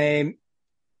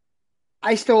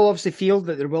 I still obviously feel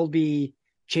that there will be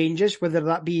changes, whether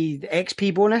that be the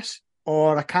XP bonus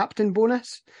or a captain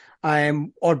bonus,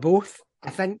 or both. I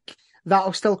think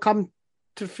that'll still come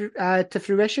to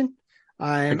fruition.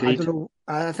 I don't know.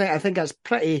 I think that's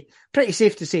pretty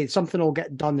safe to say something will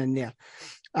get done in there.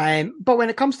 But when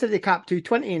it comes to the cap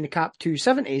 220 and the cap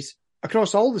 270s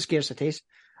across all the scarcities,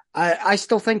 I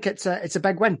still think it's a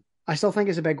big win. I still think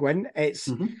it's a big win. It's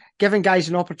giving guys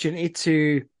an opportunity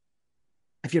to,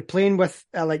 if you're playing with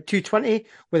like 220,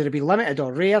 whether it be limited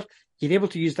or rare, you're able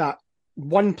to use that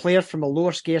one player from a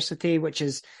lower scarcity, which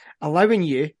is allowing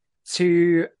you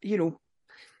to,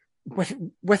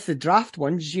 with the draft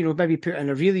ones, maybe put in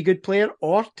a really good player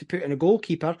or to put in a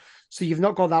goalkeeper. So you've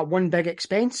not got that one big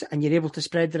expense and you're able to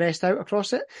spread the rest out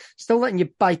across it. Still letting you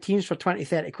buy teams for 20,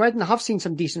 30 quid. And I have seen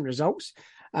some decent results.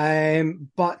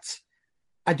 But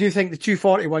I do think the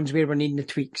 240 ones where we're needing the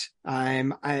tweaks,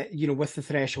 with the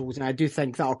thresholds. And I do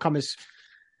think that'll come as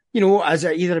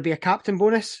either be a captain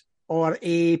bonus or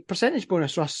a percentage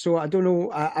bonus, Russ. So I don't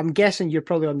know. I'm guessing you're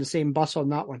probably on the same bus on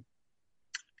that one.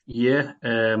 Yeah,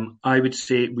 I would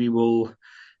say we will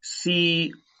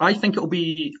see. I think it'll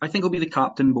be the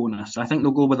captain bonus. I think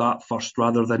they'll go with that first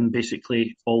rather than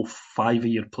basically all 5 of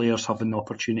your players having the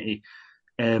opportunity.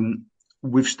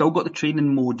 We've still got the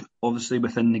training mode obviously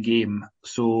within the game,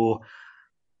 so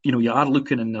you are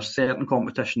looking, and there's certain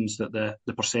competitions that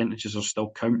the percentages are still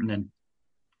counting in.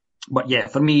 But yeah,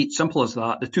 for me, simple as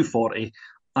that. The 240,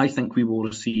 I think we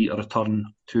will see a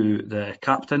return to the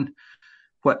captain,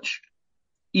 which,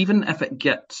 even if it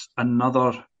gets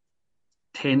another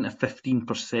 10 to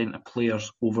 15% of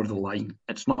players over the line,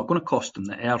 it's not going to cost them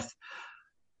the earth.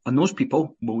 And those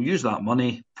people will use that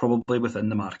money probably within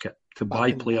the market to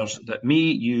buy players that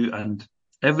me, you, and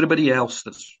everybody else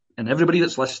everybody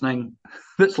that's listening,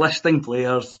 that's listing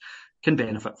players, can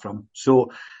benefit from.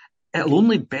 So it'll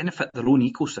only benefit their own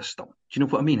ecosystem. Do you know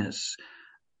what I mean?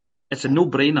 It's a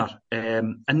no-brainer.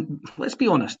 And let's be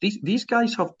honest, these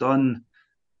guys have done,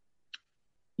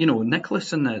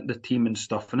 Nicholas and the team and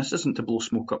stuff, and this isn't to blow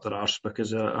smoke up their arse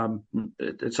because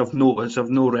it's of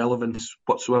no relevance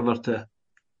whatsoever to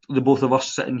the both of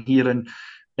us sitting here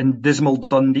in dismal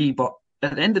Dundee, but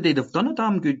at the end of the day, they've done a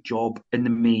damn good job in the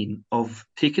main of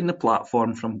taking the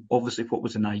platform from obviously what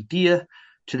was an idea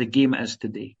to the game it is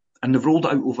today. And they've rolled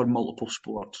it out over multiple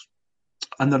sports.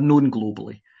 And they're known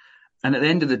globally. And at the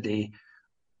end of the day,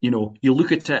 you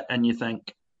look at it and you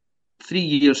think, 4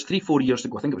 years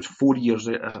ago, I think it was 4 years,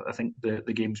 I think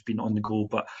the game's been on the go,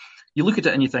 but you look at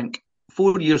it and you think,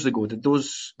 4 years ago, did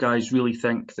those guys really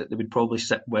think that they would probably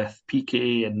sit with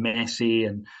Piqué and Messi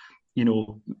and,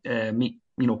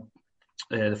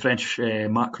 the French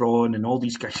Macron and all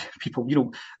these guys, people,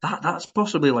 that's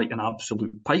possibly like an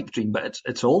absolute pipe dream, but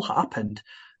it's all happened.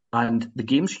 And the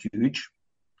game's huge.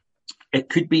 It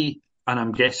could be, and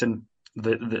I'm guessing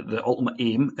the ultimate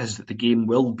aim is that the game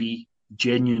will be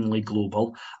genuinely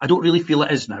global. I don't really feel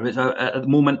it is now. It's at the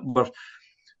moment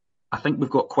I think we've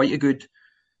got quite a good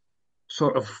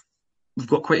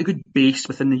base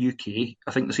within the UK.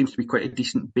 I think there seems to be quite a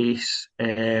decent base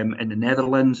in the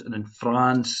Netherlands and in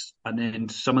France, and then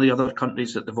some of the other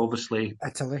countries that they've obviously...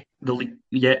 Italy.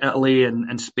 Italy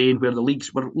and Spain, where the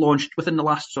leagues were launched within the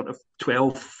last sort of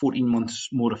 12, 14 months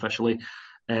more officially.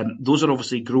 Those are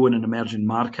obviously growing and emerging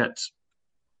markets.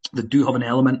 They do have an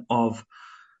element of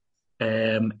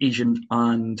Asian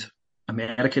and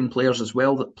American players as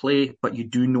well that play, but you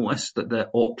do notice that the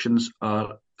auctions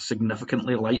are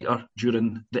significantly lighter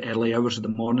during the early hours of the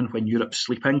morning when Europe's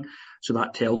sleeping. So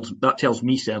that tells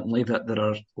me certainly that there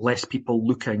are less people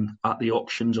looking at the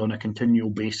auctions on a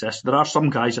continual basis. There are some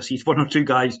guys, I see 1 or 2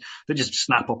 guys that just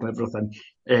snap up everything.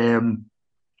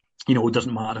 It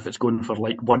doesn't matter if it's going for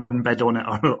like 1 bid on it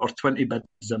or 20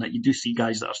 bids on it. You do see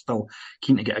guys that are still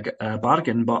keen to get a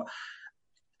bargain, but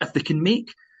if they can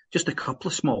make just a couple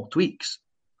of small tweaks,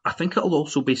 I think it'll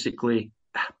also basically,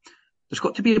 there's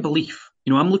got to be a belief.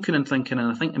 I'm looking and thinking, and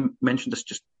I think I mentioned this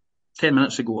just 10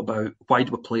 minutes ago about why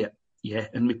do we play it? Yeah,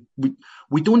 and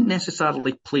we don't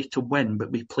necessarily play to win,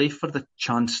 but we play for the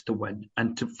chance to win.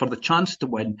 And for the chance to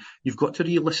win, you've got to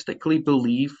realistically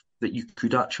believe that you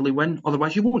could actually win.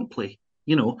 Otherwise, you won't play,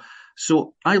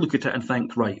 So I look at it and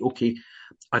think, right, okay,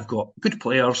 I've got good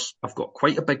players. I've got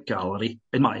quite a big gallery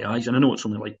in my eyes. And I know it's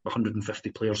only like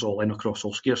 150 players all in across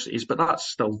all scarcities, but that's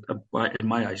still, in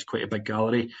my eyes, quite a big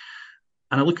gallery.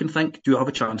 And I look and think, do I have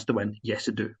a chance to win? Yes,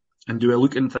 I do. And do I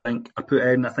look and think, I put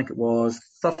in, I think it was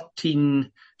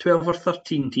 12 or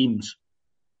 13 teams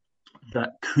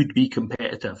that could be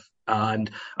competitive. And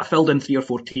I filled in 3 or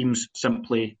 4 teams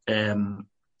simply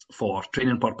for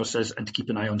training purposes and to keep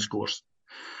an eye on scores.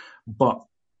 But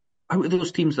out of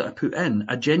those teams that I put in,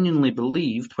 I genuinely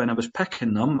believed when I was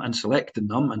picking them and selecting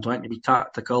them and trying to be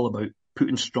tactical about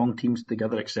putting strong teams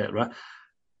together, etc.,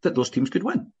 that those teams could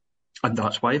win. And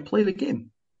that's why I play the game.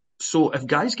 So if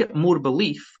guys get more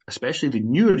belief, especially the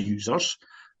newer users,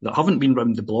 that haven't been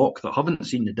round the block, that haven't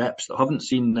seen the dips, that haven't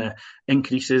seen the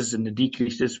increases and the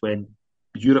decreases when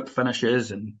Europe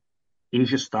finishes and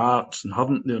Asia starts,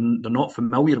 and they're not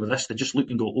familiar with this. They just look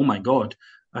and go, oh my God,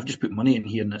 I've just put money in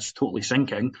here and it's totally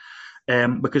sinking,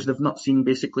 because they've not seen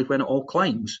basically when it all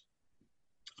climbs.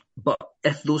 But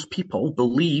if those people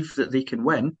believe that they can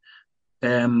win,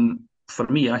 for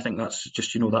me, I think that's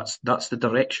just, that's the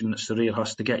direction that Sorare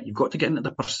has to get. You've got to get into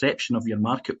the perception of your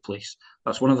marketplace.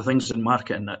 That's one of the things in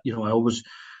marketing that, I always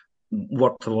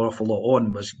worked an awful lot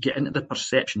on, was get into the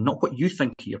perception, not what you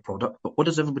think of your product, but what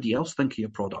does everybody else think of your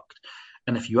product?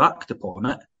 And if you act upon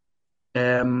it,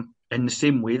 in the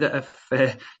same way that if,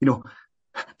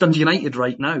 Dundee United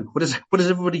right now, what does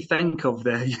everybody think of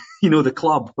the, the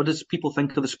club? What does people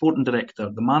think of the sporting director,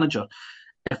 the manager?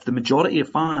 If the majority of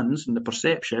fans and the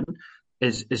perception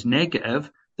is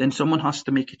negative, then someone has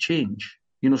to make a change.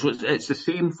 So it's the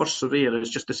same for Sorare.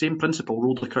 It's just the same principle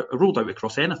rolled out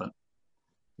across anything.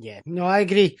 Yeah, no, I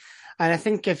agree. And I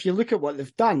think if you look at what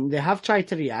they've done, they have tried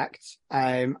to react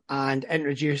and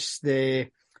introduce the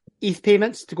ETH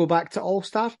payments to go back to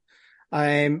All-Star.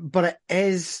 But it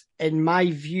is, in my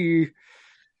view,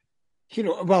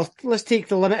 let's take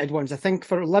the limited ones. I think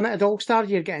for limited All-Star,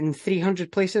 you're getting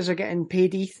 300 places are getting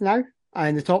paid ETH now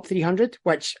in the top 300,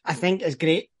 which I think is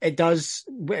great. It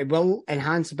will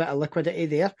enhance a bit of liquidity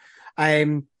there.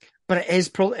 But it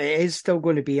is still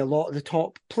going to be a lot of the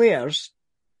top players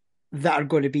that are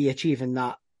going to be achieving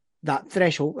that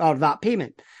threshold or that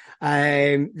payment.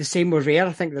 The same with Rare.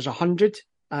 I think there's 100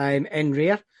 in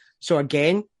Rare. So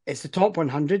again, it's the top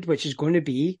 100, which is going to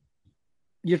be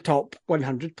your top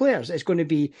 100 players. It's going to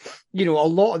be, a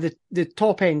lot of the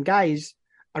top end guys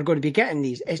are going to be getting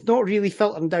these. It's not really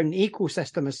filtering down the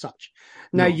ecosystem as such.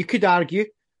 Now, You could argue,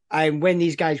 when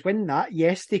these guys win that,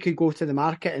 yes, they could go to the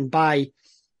market and buy,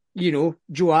 Joe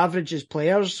Average's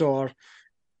players or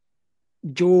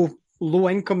Joe low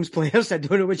incomes players. I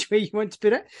don't know which way you want to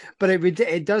put it, but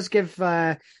it does give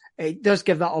that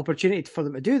opportunity for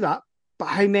them to do that. But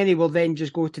how many will then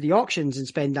just go to the auctions and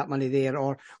spend that money there,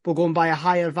 or will go and buy a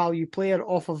higher value player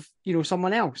off of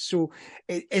someone else? So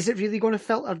is it really going to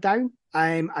filter down?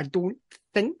 I don't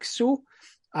think so.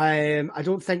 I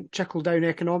don't think trickle down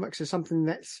economics is something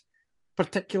that's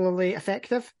particularly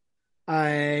effective,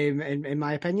 in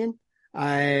my opinion.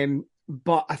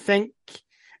 But I think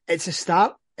it's a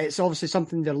start. It's obviously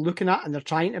something they're looking at and they're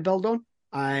trying to build on.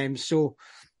 So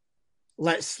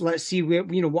let's see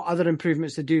what other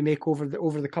improvements they do make over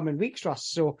the coming weeks, Russ.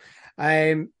 So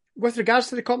with regards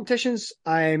to the competitions,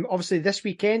 obviously this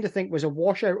weekend I think was a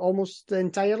washout almost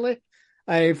entirely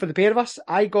for the pair of us.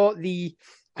 I got the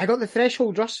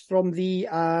threshold, Russ, from the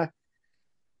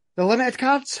limited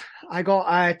cards. I got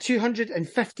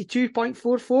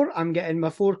 252.44. I'm getting my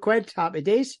 £4. Happy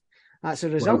days. That's a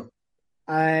result.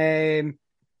 Wow.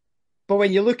 But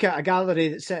when you look at a gallery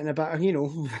that's sitting about,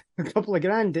 a couple of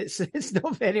grand, it's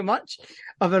not very much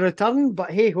of a return.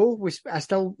 But hey ho, I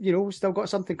still got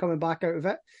something coming back out of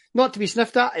it. Not to be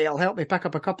sniffed at. It'll help me pick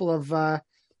up a couple of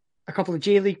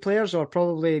J League players, or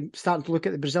probably starting to look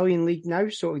at the Brazilian league now.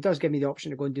 So it does give me the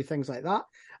option to go and do things like that.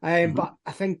 But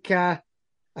I think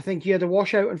you had a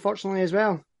washout, unfortunately, as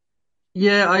well.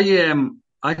 Yeah,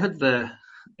 I had the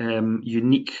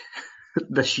unique.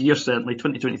 This year, certainly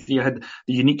 2023, I had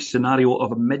the unique scenario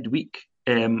of a midweek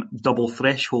double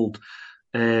threshold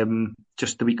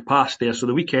just the week past there. So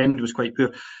the weekend was quite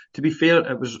poor. To be fair,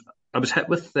 I was hit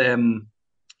with 2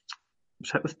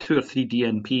 or 3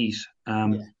 DNPs.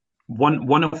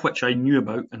 One of which I knew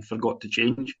about and forgot to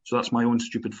change. So that's my own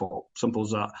stupid fault. Simple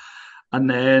as that. And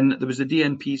then there was the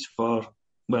DNPs for,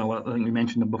 well, I think we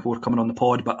mentioned them before coming on the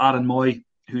pod, but Aaron Moy,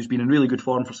 who's been in really good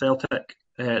form for Celtic.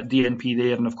 DNP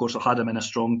there, and of course I had him in a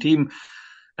strong team,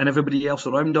 and everybody else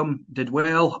around him did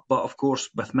well, but of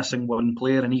course with missing one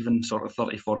player and even sort of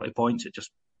 30-40 points, it just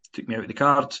took me out of the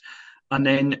cards. And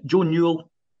then Joe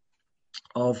Newell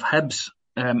of Hibs,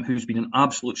 who's been an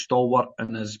absolute stalwart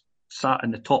and has sat in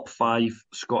the top 5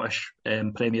 Scottish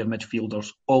Premier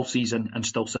midfielders all season and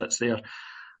still sits there.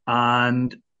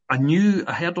 And I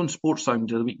heard on Sports Sound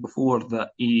the week before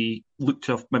that he looked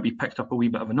to have maybe picked up a wee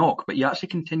bit of a knock, but he actually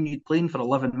continued playing for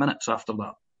 11 minutes after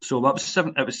that. So that was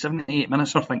 78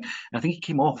 minutes, I think. And I think he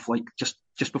came off like just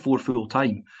before full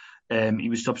time. He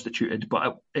was substituted,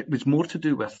 but it was more to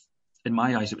do with, in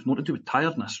my eyes, it was more to do with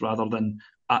tiredness rather than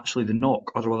actually the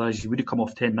knock. Otherwise, he would have come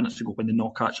off 10 minutes ago when the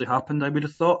knock actually happened, I would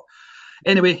have thought.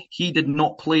 Anyway, he did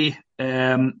not play.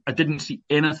 I didn't see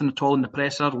anything at all in the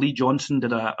presser. Lee Johnson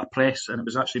did a press, and it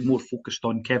was actually more focused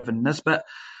on Kevin Nisbet,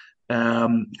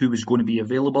 who was going to be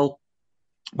available.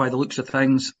 by the looks of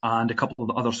things, and a couple of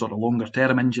the other sort of longer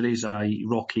term injuries, i.e.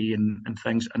 Rocky and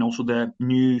things, and also the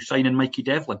new signing Mikey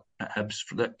Devlin at Hibs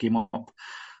that came up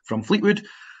from Fleetwood.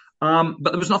 But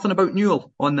there was nothing about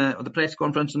Newell on the press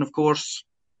conference, and of course,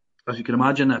 as you can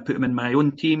imagine, I put him in my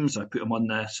own teams. I put him on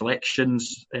the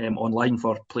selections online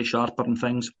for Play Sharper and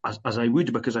things, as I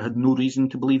would, because I had no reason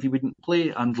to believe he wouldn't play,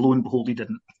 and lo and behold, he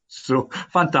didn't. So,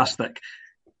 fantastic.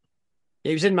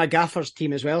 He was in my gaffer's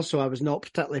team as well, so I was not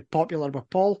particularly popular with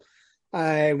Paul.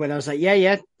 When I was like,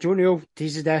 yeah, Joe Newell,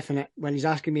 he's a definite, when he's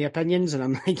asking me opinions, and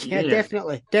I'm like, yeah.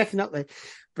 Definitely.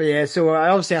 But yeah, so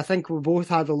I think we both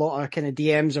had a lot of kind of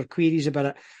DMs or queries about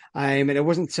it. And it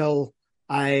wasn't until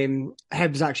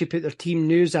Hibs actually put their team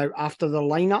news out after their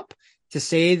lineup to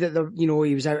say that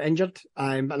he was out injured.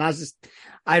 And as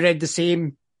I read the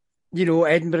same,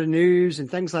 Edinburgh News and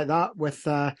things like that with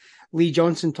Lee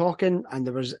Johnson talking, and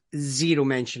there was zero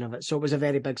mention of it. So it was a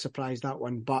very big surprise, that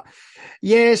one. But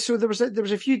yeah, so there was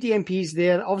a few DMPs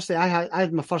there. Obviously, I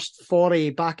had my first foray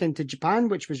back into Japan,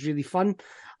 which was really fun.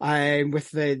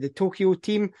 With the Tokyo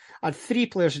team, I had 3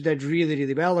 players who did really,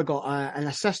 really well. I got an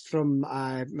assist from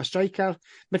my striker.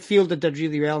 Midfielder did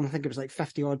really well, and I think it was like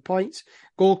 50 odd points.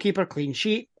 Goalkeeper, clean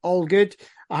sheet, all good.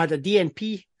 I had a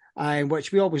DNP,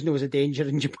 which we always know is a danger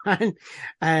in Japan.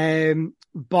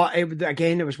 But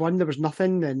it was one, there was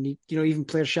nothing. And, even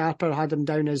Player Sharper had him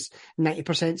down as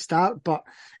 90% start. But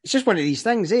it's just one of these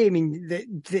things, eh? I mean,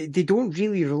 they don't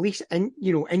really release,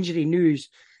 injury news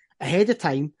ahead of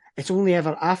time. It's only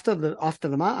ever after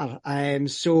the matter.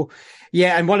 So,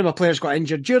 yeah, and one of my players got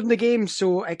injured during the game.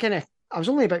 So I was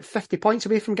only about 50 points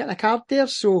away from getting a card there.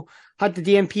 So had the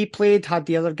DMP played, had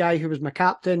the other guy who was my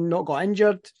captain not got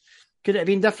injured. Could it have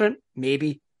been different?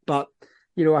 Maybe. But,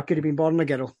 I could have been born a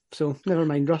girl. So never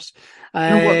mind, Russ.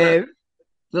 The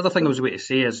other thing I was going to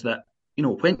say is that,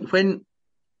 when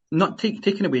not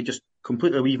taking away just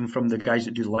completely away even from the guys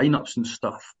that do lineups and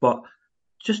stuff, but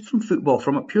just from football,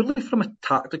 purely from a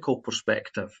tactical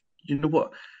perspective,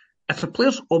 what? If a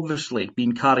player's obviously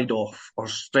been carried off or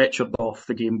stretchered off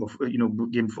the game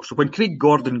before, so when Craig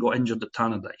Gordon got injured at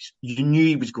Tannadice, you knew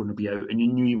he was going to be out and you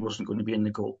knew he wasn't going to be in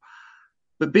the goal.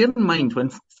 But bear in mind,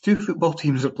 when 2 football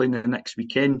teams are playing the next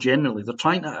weekend, generally, they're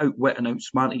trying to outwit and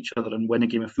outsmart each other and win a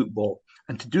game of football.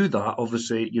 And to do that,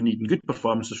 obviously, you're needing good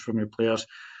performances from your players.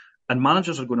 And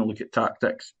managers are going to look at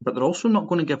tactics, but they're also not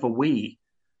going to give away.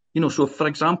 So for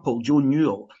example, Joe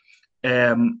Newell,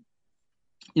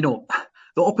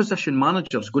 the opposition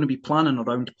manager is going to be planning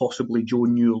around possibly Joe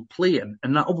Newell playing,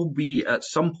 and that will be at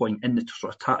some point in the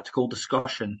sort of tactical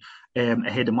discussion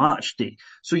ahead of match day.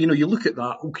 So, you look at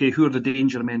that, okay, who are the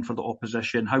danger men for the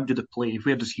opposition? How do they play?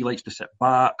 Where does he likes to sit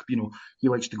back? He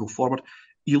likes to go forward.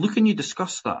 You look and you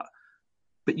discuss that,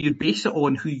 but you base it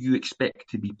on who you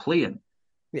expect to be playing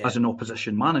as an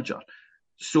opposition manager.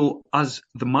 So as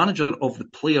the manager of the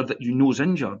player that you know is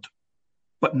injured,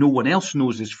 but no one else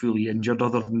knows is fully injured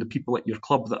other than the people at your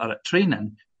club that are at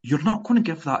training, you're not going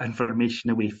to give that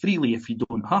information away freely if you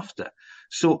don't have to.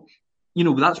 So,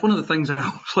 that's one of the things I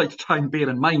always like to try and bear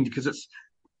in mind, because it's,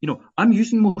 I'm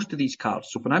using most of these cards.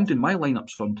 So when I'm doing my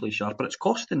lineups on Play Sharper, it's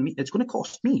going to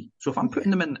cost me. So if I'm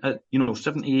putting them in at,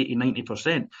 70, 80,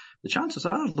 90%, the chances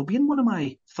are they'll be in one of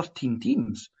my 13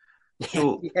 teams.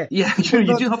 So, you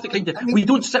do have to we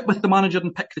don't sit with the manager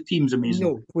and pick the teams, amazing.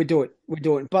 No, we don't.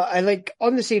 But I like,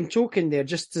 on the same token there,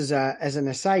 just as an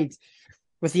aside,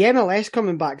 with the MLS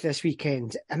coming back this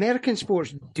weekend, American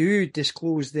sports do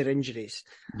disclose their injuries.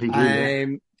 They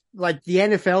do, Like the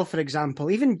NFL, for example,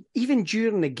 even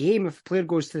during the game, if a player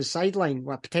goes to the sideline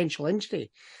with a potential injury,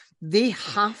 they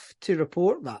have to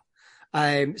report that.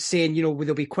 Saying,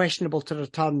 they'll be questionable to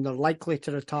return, they're likely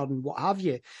to return, what have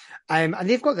you. And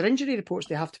they've got their injury reports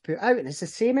they have to put out, and it's the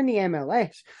same in the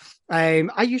MLS.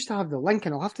 I used to have the link,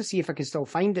 and I'll have to see if I can still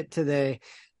find it to the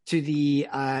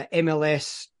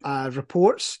MLS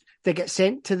reports that get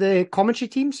sent to the commentary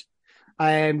teams.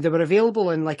 They were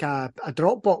available in like a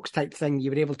Dropbox type thing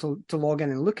you were able to log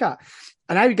in and look at.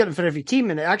 And I would get them for every team,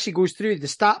 and it actually goes through the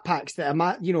stat packs that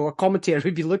a commentator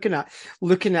would be looking at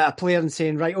a player and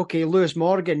saying, right, okay, Lewis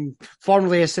Morgan,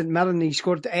 formerly of St Mirren, he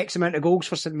scored X amount of goals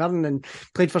for St Mirren and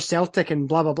played for Celtic and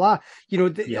blah, blah, blah.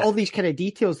 All these kind of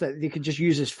details that they could just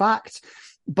use as facts.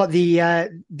 But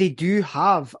they do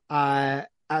have an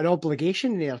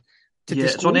obligation there to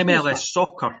disclose. It's on MLS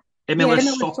Soccer.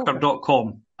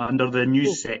 MLSsoccer.com under the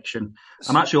news section.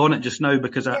 I'm actually on it just now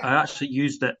because I actually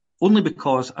used it only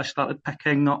because I started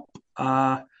picking up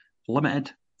a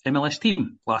limited MLS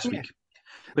team last week,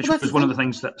 which was one of the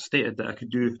things that stated that I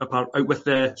could do out with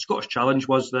the Scottish Challenge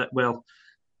was that, well,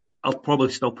 I'll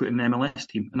probably still put in the MLS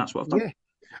team, and that's what I've done.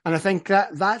 And I think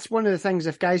that's one of the things,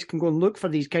 if guys can go and look for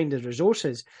these kind of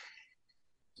resources,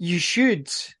 you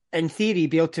should, in theory,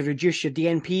 be able to reduce your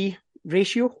DNP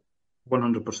ratio.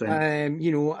 100%.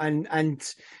 And I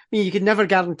mean, you can never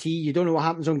guarantee. You don't know what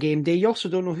happens on game day. You also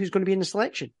don't know who's going to be in the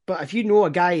selection. But if you know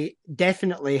a guy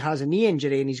definitely has a knee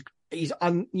injury and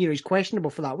he's questionable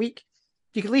for that week,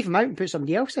 you can leave him out and put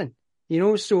somebody else in.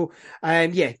 So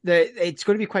it's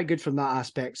going to be quite good from that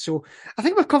aspect. So I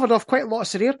think we've covered off quite a lot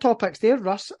of career topics there,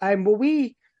 Russ. Will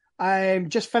we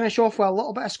just finish off with a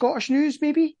little bit of Scottish news,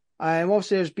 maybe?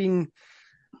 Obviously,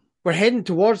 we're heading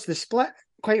towards the split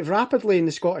quite rapidly in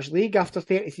the Scottish League after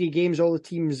 33 games. All the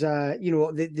teams,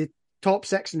 the top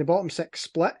six and the bottom six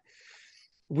split.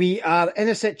 We are in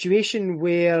a situation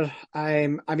where,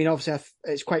 obviously,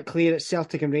 it's quite clear it's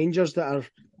Celtic and Rangers that are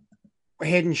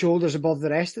head and shoulders above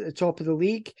the rest at the top of the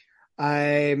league.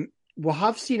 We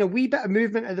have seen a wee bit of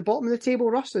movement at the bottom of the table,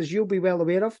 Russ, as you'll be well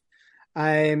aware of,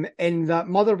 in that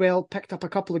Motherwell picked up a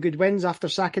couple of good wins after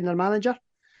sacking their manager.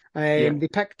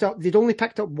 They'd only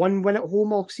picked up one win at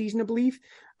home all season, I believe,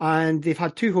 and they've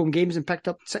had 2 home games and picked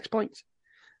up 6 points.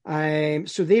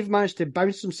 So they've managed to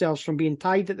bounce themselves from being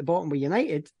tied at the bottom with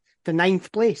United to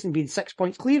 9th place and being 6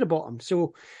 points clear of bottom.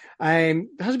 So there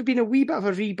has been a wee bit of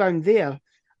a rebound there.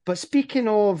 But speaking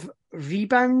of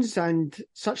rebounds and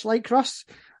such like, Russ,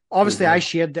 obviously I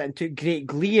shared it and took great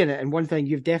glee in it. And one thing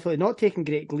you've definitely not taken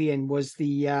great glee in was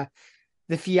the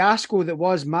fiasco that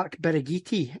was Mark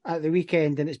Birighitti at the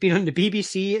weekend, and it's been on the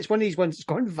BBC. It's one of these ones that's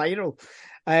gone viral.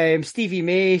 Stevie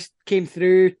May came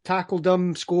through, tackled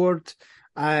him, scored.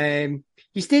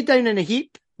 He stayed down in a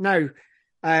heap. Now,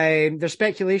 there's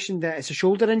speculation that it's a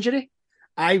shoulder injury.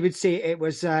 I would say it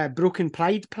was broken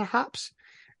pride, perhaps,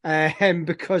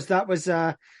 because that was,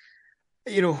 a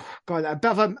bit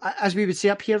of as we would say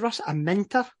up here, Russ, a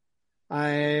mentor.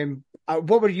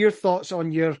 What were your thoughts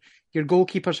on your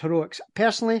goalkeeper's heroics?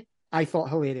 Personally, I thought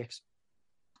hilarious.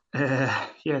 The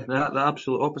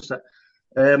absolute opposite.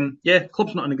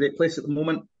 Club's not in a great place at the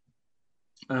moment.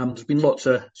 There's been lots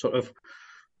of sort of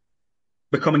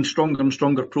becoming stronger and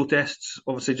stronger protests.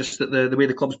 Obviously, just that the way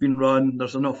the club's been run,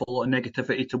 there's an awful lot of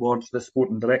negativity towards the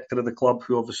sporting director of the club,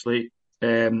 who obviously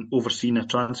overseen a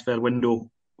transfer window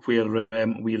where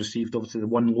we received obviously the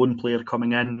one loan player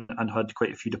coming in and had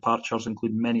quite a few departures,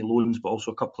 including many loans, but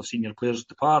also a couple of senior players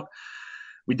depart.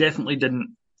 We definitely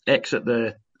didn't exit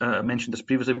I mentioned this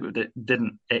previously, but we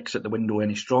didn't exit the window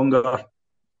any stronger.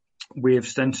 We've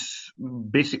since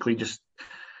basically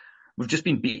we've just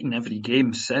been beaten every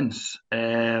game since.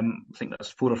 I think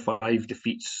that's 4 or 5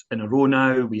 defeats in a row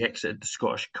now. We exited the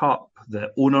Scottish Cup.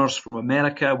 The owners from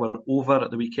America were over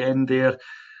at the weekend there,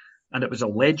 and it was a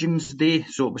Legends Day,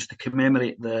 so it was to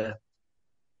commemorate the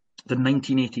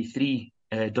 1983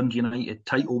 Dundee United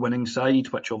title-winning side,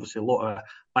 which obviously a lot of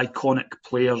iconic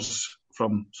players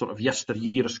from sort of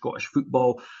yesteryear of Scottish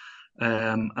football,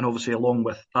 and obviously along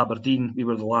with Aberdeen, we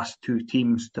were the last 2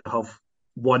 teams to have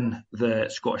won the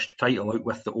Scottish title out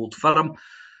with the Old Firm.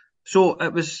 So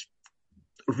it was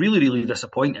really, really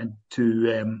disappointing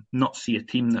to not see a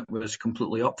team that was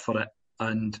completely up for it.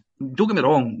 And don't get me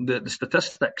wrong, the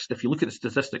statistics, if you look at the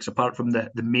statistics, apart from the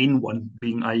main one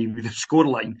being the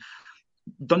scoreline,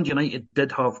 Dundee United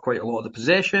did have quite a lot of the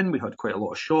possession. We had quite a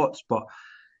lot of shots, but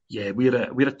yeah,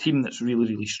 we're a team that's really,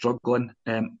 really struggling.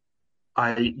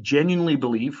 I genuinely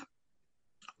believe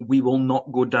we will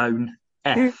not go down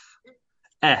if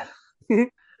the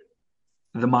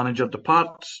manager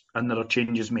departs and there are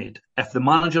changes made. If the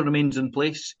manager remains in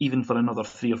place, even for another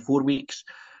 3 or 4 weeks,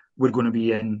 we're going to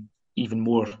be in even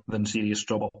more than serious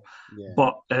trouble. Yeah.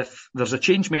 But if there's a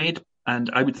change made,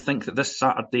 and I would think that this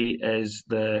Saturday is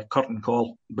the curtain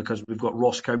call, because we've got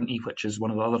Ross County, which is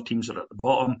one of the other teams that are at the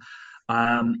bottom,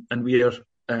 and we are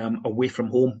away from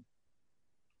home.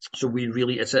 So we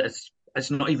really,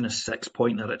 it's not even a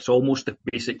 6-pointer. It's almost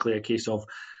basically a case of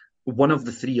one of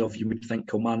the 3 of you would think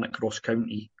Kilmarnock, Ross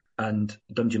County and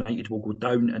Dundee United will go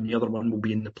down, and the other one will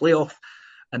be in the playoff.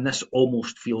 And this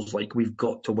almost feels like we've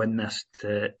got to win this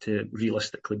to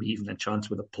realistically be even a chance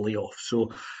with a playoff.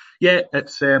 So, yeah,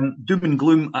 it's doom and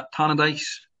gloom at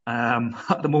Tannadice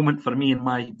at the moment for me and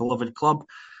my beloved club.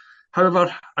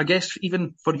 However, I guess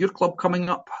even for your club coming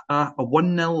up, a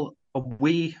 1-0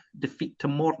 away defeat to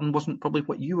Morton wasn't probably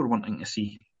what you were wanting to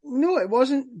see. No, it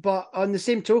wasn't. But on the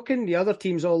same token, the other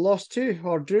teams all lost too,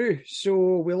 or drew.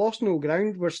 So we lost no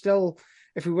ground. We're still,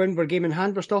 if we win, we're game in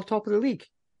hand, we're still top of the league.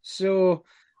 So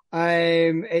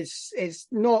it's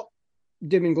not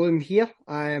doom and gloom here.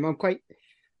 I'm quite,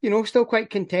 still quite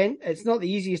content. It's not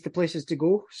the easiest of places to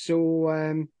go.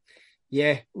 So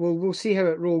we'll see how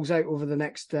it rolls out over the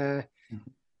next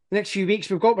next few weeks.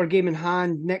 We've got our game in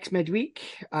hand next midweek.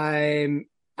 I'm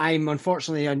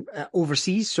unfortunately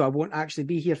overseas, so I won't actually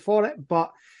be here for it.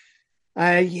 But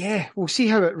yeah, we'll see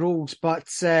how it rolls. But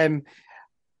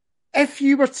if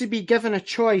you were to be given a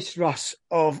choice, Russ,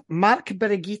 of Mark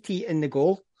Birighitti in the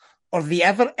goal or the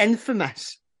ever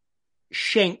infamous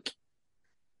Schenk,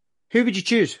 who would you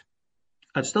choose?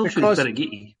 I'd still choose Because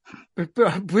Birighitti.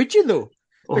 would you though?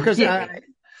 Oh Because yeah,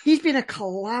 he's been a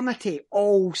calamity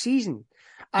all season,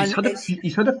 and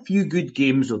he's had a few good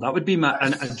games though. That would be my.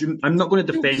 And I'm not going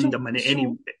to defend so him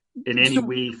so in any so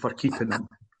way for keeping him,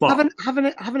 but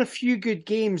having a few good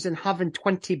games and having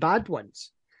 20 bad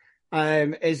ones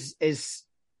is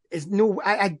no.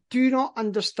 I do not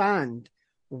understand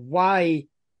why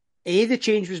the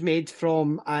change was made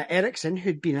from Ericsson,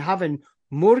 who'd been having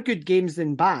more good games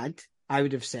than bad, I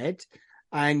would have said.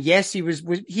 And yes, he was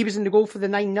in the goal for the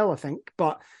 9-0, I think,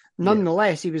 but yeah.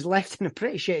 nonetheless, he was left in a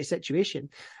pretty shitty situation.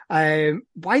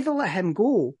 Why they let him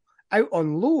go out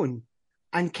on loan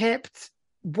and kept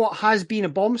what has been a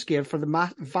bomb scare for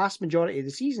the vast majority of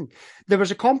the season? There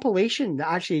was a compilation that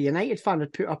actually a United fan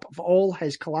had put up of all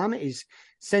his calamities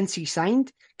since he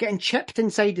signed, getting chipped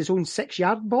inside his own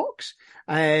 6-yard box,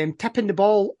 tipping the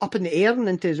ball up in the air and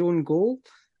into his own goal,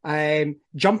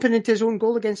 jumping into his own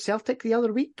goal against Celtic the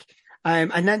other week.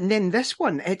 And then this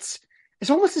one, it's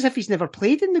almost as if he's never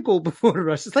played in the goal before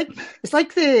us. It's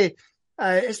like the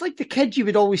kid you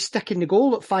would always stick in the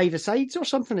goal at 5-a-sides or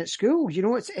something at school. You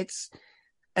know, it's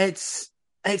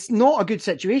not a good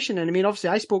situation. And I mean, obviously,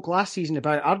 I spoke last season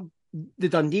about the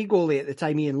Dundee goalie at the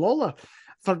time, Ian Lawler,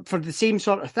 for the same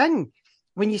sort of thing.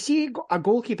 When you see a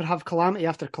goalkeeper have calamity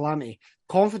after calamity,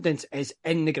 confidence is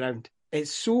in the ground.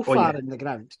 It's so far in the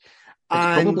ground. It's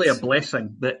And probably a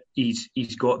blessing that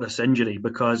he's got this injury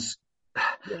because,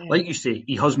 like you say,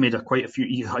 he has made quite a few.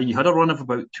 He had a run of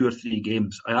about 2 or 3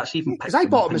 games. I actually even because picked I him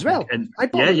bought up him as well. I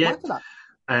bought him after that.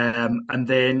 And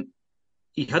then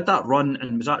he had that run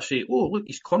and was actually, oh look,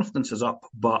 his confidence is up.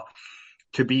 But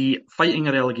to be fighting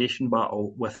a relegation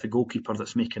battle with the goalkeeper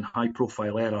that's making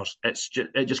high-profile errors,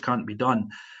 it just can't be done.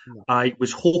 No. I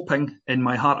was hoping in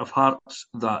my heart of hearts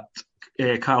that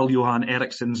Carl Johan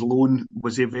Eriksson's loan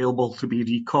was available to be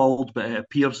recalled, but it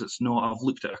appears it's not. I've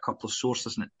looked at a couple of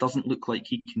sources and it doesn't look like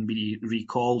he can be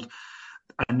recalled.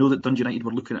 I know that Dundee United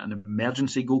were looking at an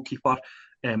emergency goalkeeper.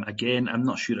 Again, I'm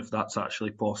not sure if that's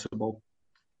actually possible.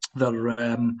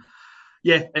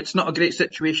 It's not a great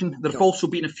situation. There have also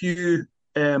been a few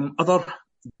other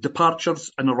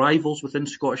departures and arrivals within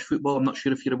Scottish football. I'm not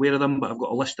sure if you're aware of them, but I've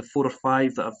got a list of 4 or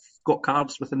 5 that have got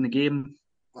cards within the game.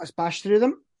 Let's bash through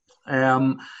them.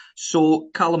 So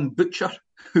Callum Butcher,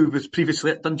 who was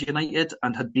previously at Dundee United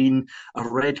and had been a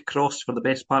Red Cross for the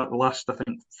best part of the last, I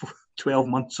think, 12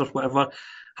 months or whatever,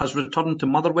 has returned to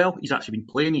Motherwell. He's actually been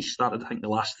playing. He started, I think, the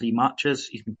last 3 matches.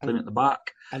 He's been playing at the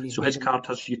back. So his card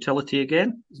has utility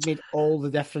again. He's made all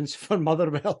the difference for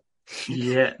Motherwell.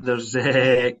 Yeah, there's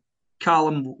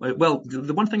Callum. Well,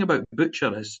 the one thing about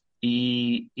Butcher is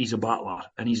he's a battler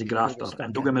and he's a grafter.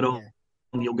 And don't get me wrong,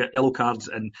 he'll get yellow cards.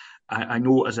 And I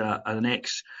know as an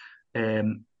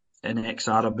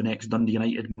ex-Arab, an ex-Dundee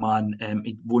United man,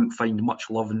 he won't find much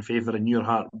love and favour in your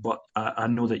heart. But I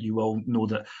know that you will know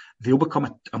that they'll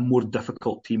become a more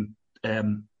difficult team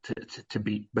to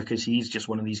beat, because he's just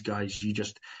one of these guys. You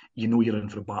know you're in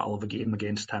for a battle of a game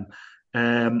against him.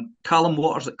 Callum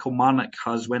Waters at Kilmarnock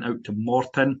has went out to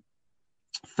Morton.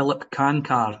 Philip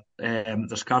Kankar,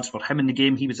 there's cards for him in the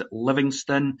game. He was at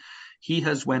Livingston. He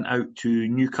has went out to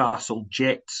Newcastle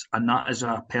Jets, and that is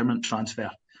a permanent transfer.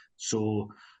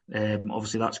 So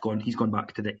obviously that's gone. He's gone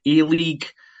back to the A-League.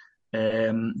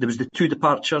 There was the 2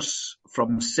 departures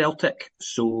from Celtic.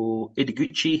 So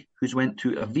Ideguchi, who's went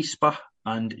to Avispa,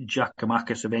 and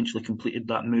Giacomakis eventually completed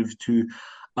that move to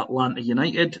Atlanta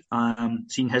United.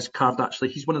 Seeing his card, actually,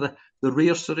 he's one of the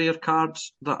rare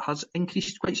cards that has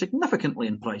increased quite significantly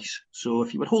in price. So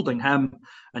if you were holding him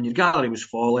and your gallery was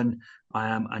falling,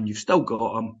 and you've still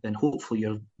got him, then hopefully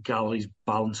your gallery's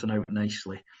balancing out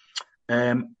nicely.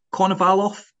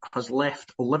 Konovalov has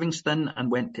left Livingston and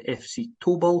went to FC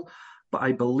Tobol, but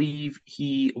I believe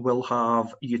he will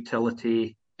have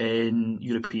utility in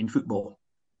European football.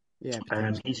 Yeah,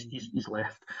 he's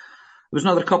left. There was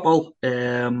another couple.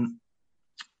 Ismail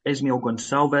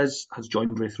Gonçalves has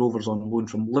joined Raith Rovers on loan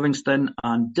from Livingston,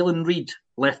 and Dylan Reid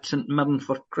left St Mirren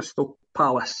for Crystal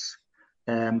Palace.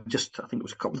 I think it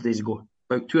was a couple of days ago,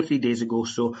 about 2 or 3 days ago.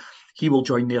 So he will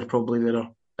join their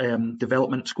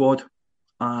development squad.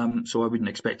 So I wouldn't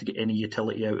expect to get any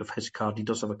utility out of his card. He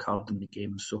does have a card in the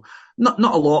game, so not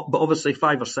a lot, but obviously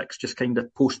 5 or 6 just kind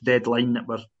of post deadline that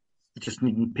were just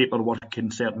needing paperwork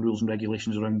and certain rules and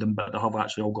regulations around them, but they have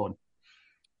actually all gone.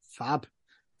 Fab.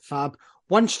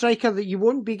 One striker that you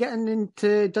won't be getting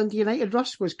into Dundee United,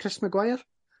 Russ, was Chris Maguire.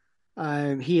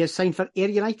 He has signed for Ayr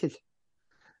United.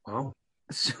 Wow.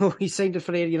 So he signed it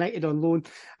for Ayr United on loan.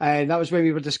 That was when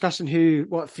we were discussing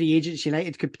what free agents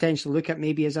United could potentially look at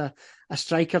maybe as a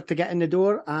striker to get in the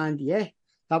door. And yeah,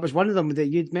 that was one of them that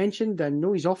you'd mentioned. And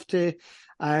no, he's off to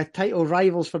title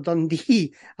rivals for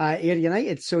Dundee, Ayr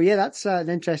United. So yeah, that's an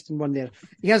interesting one there.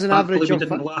 He has an Thankfully,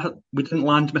 average we didn't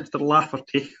land Mr.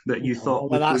 Lafferty that you thought.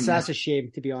 Well, that's a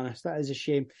shame, to be honest. That is a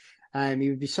shame. He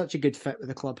would be such a good fit with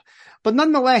the club. But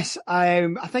nonetheless, I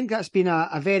think that's been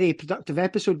a very productive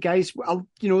episode, guys.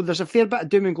 There's a fair bit of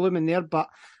doom and gloom in there, but,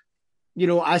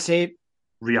 I say...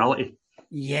 Reality.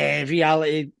 Yeah,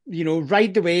 reality.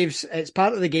 Ride the waves. It's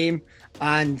part of the game.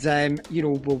 And,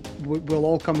 we'll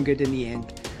all come good in the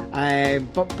end.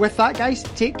 But with that, guys,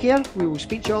 take care. We will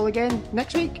speak to you all again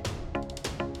next week.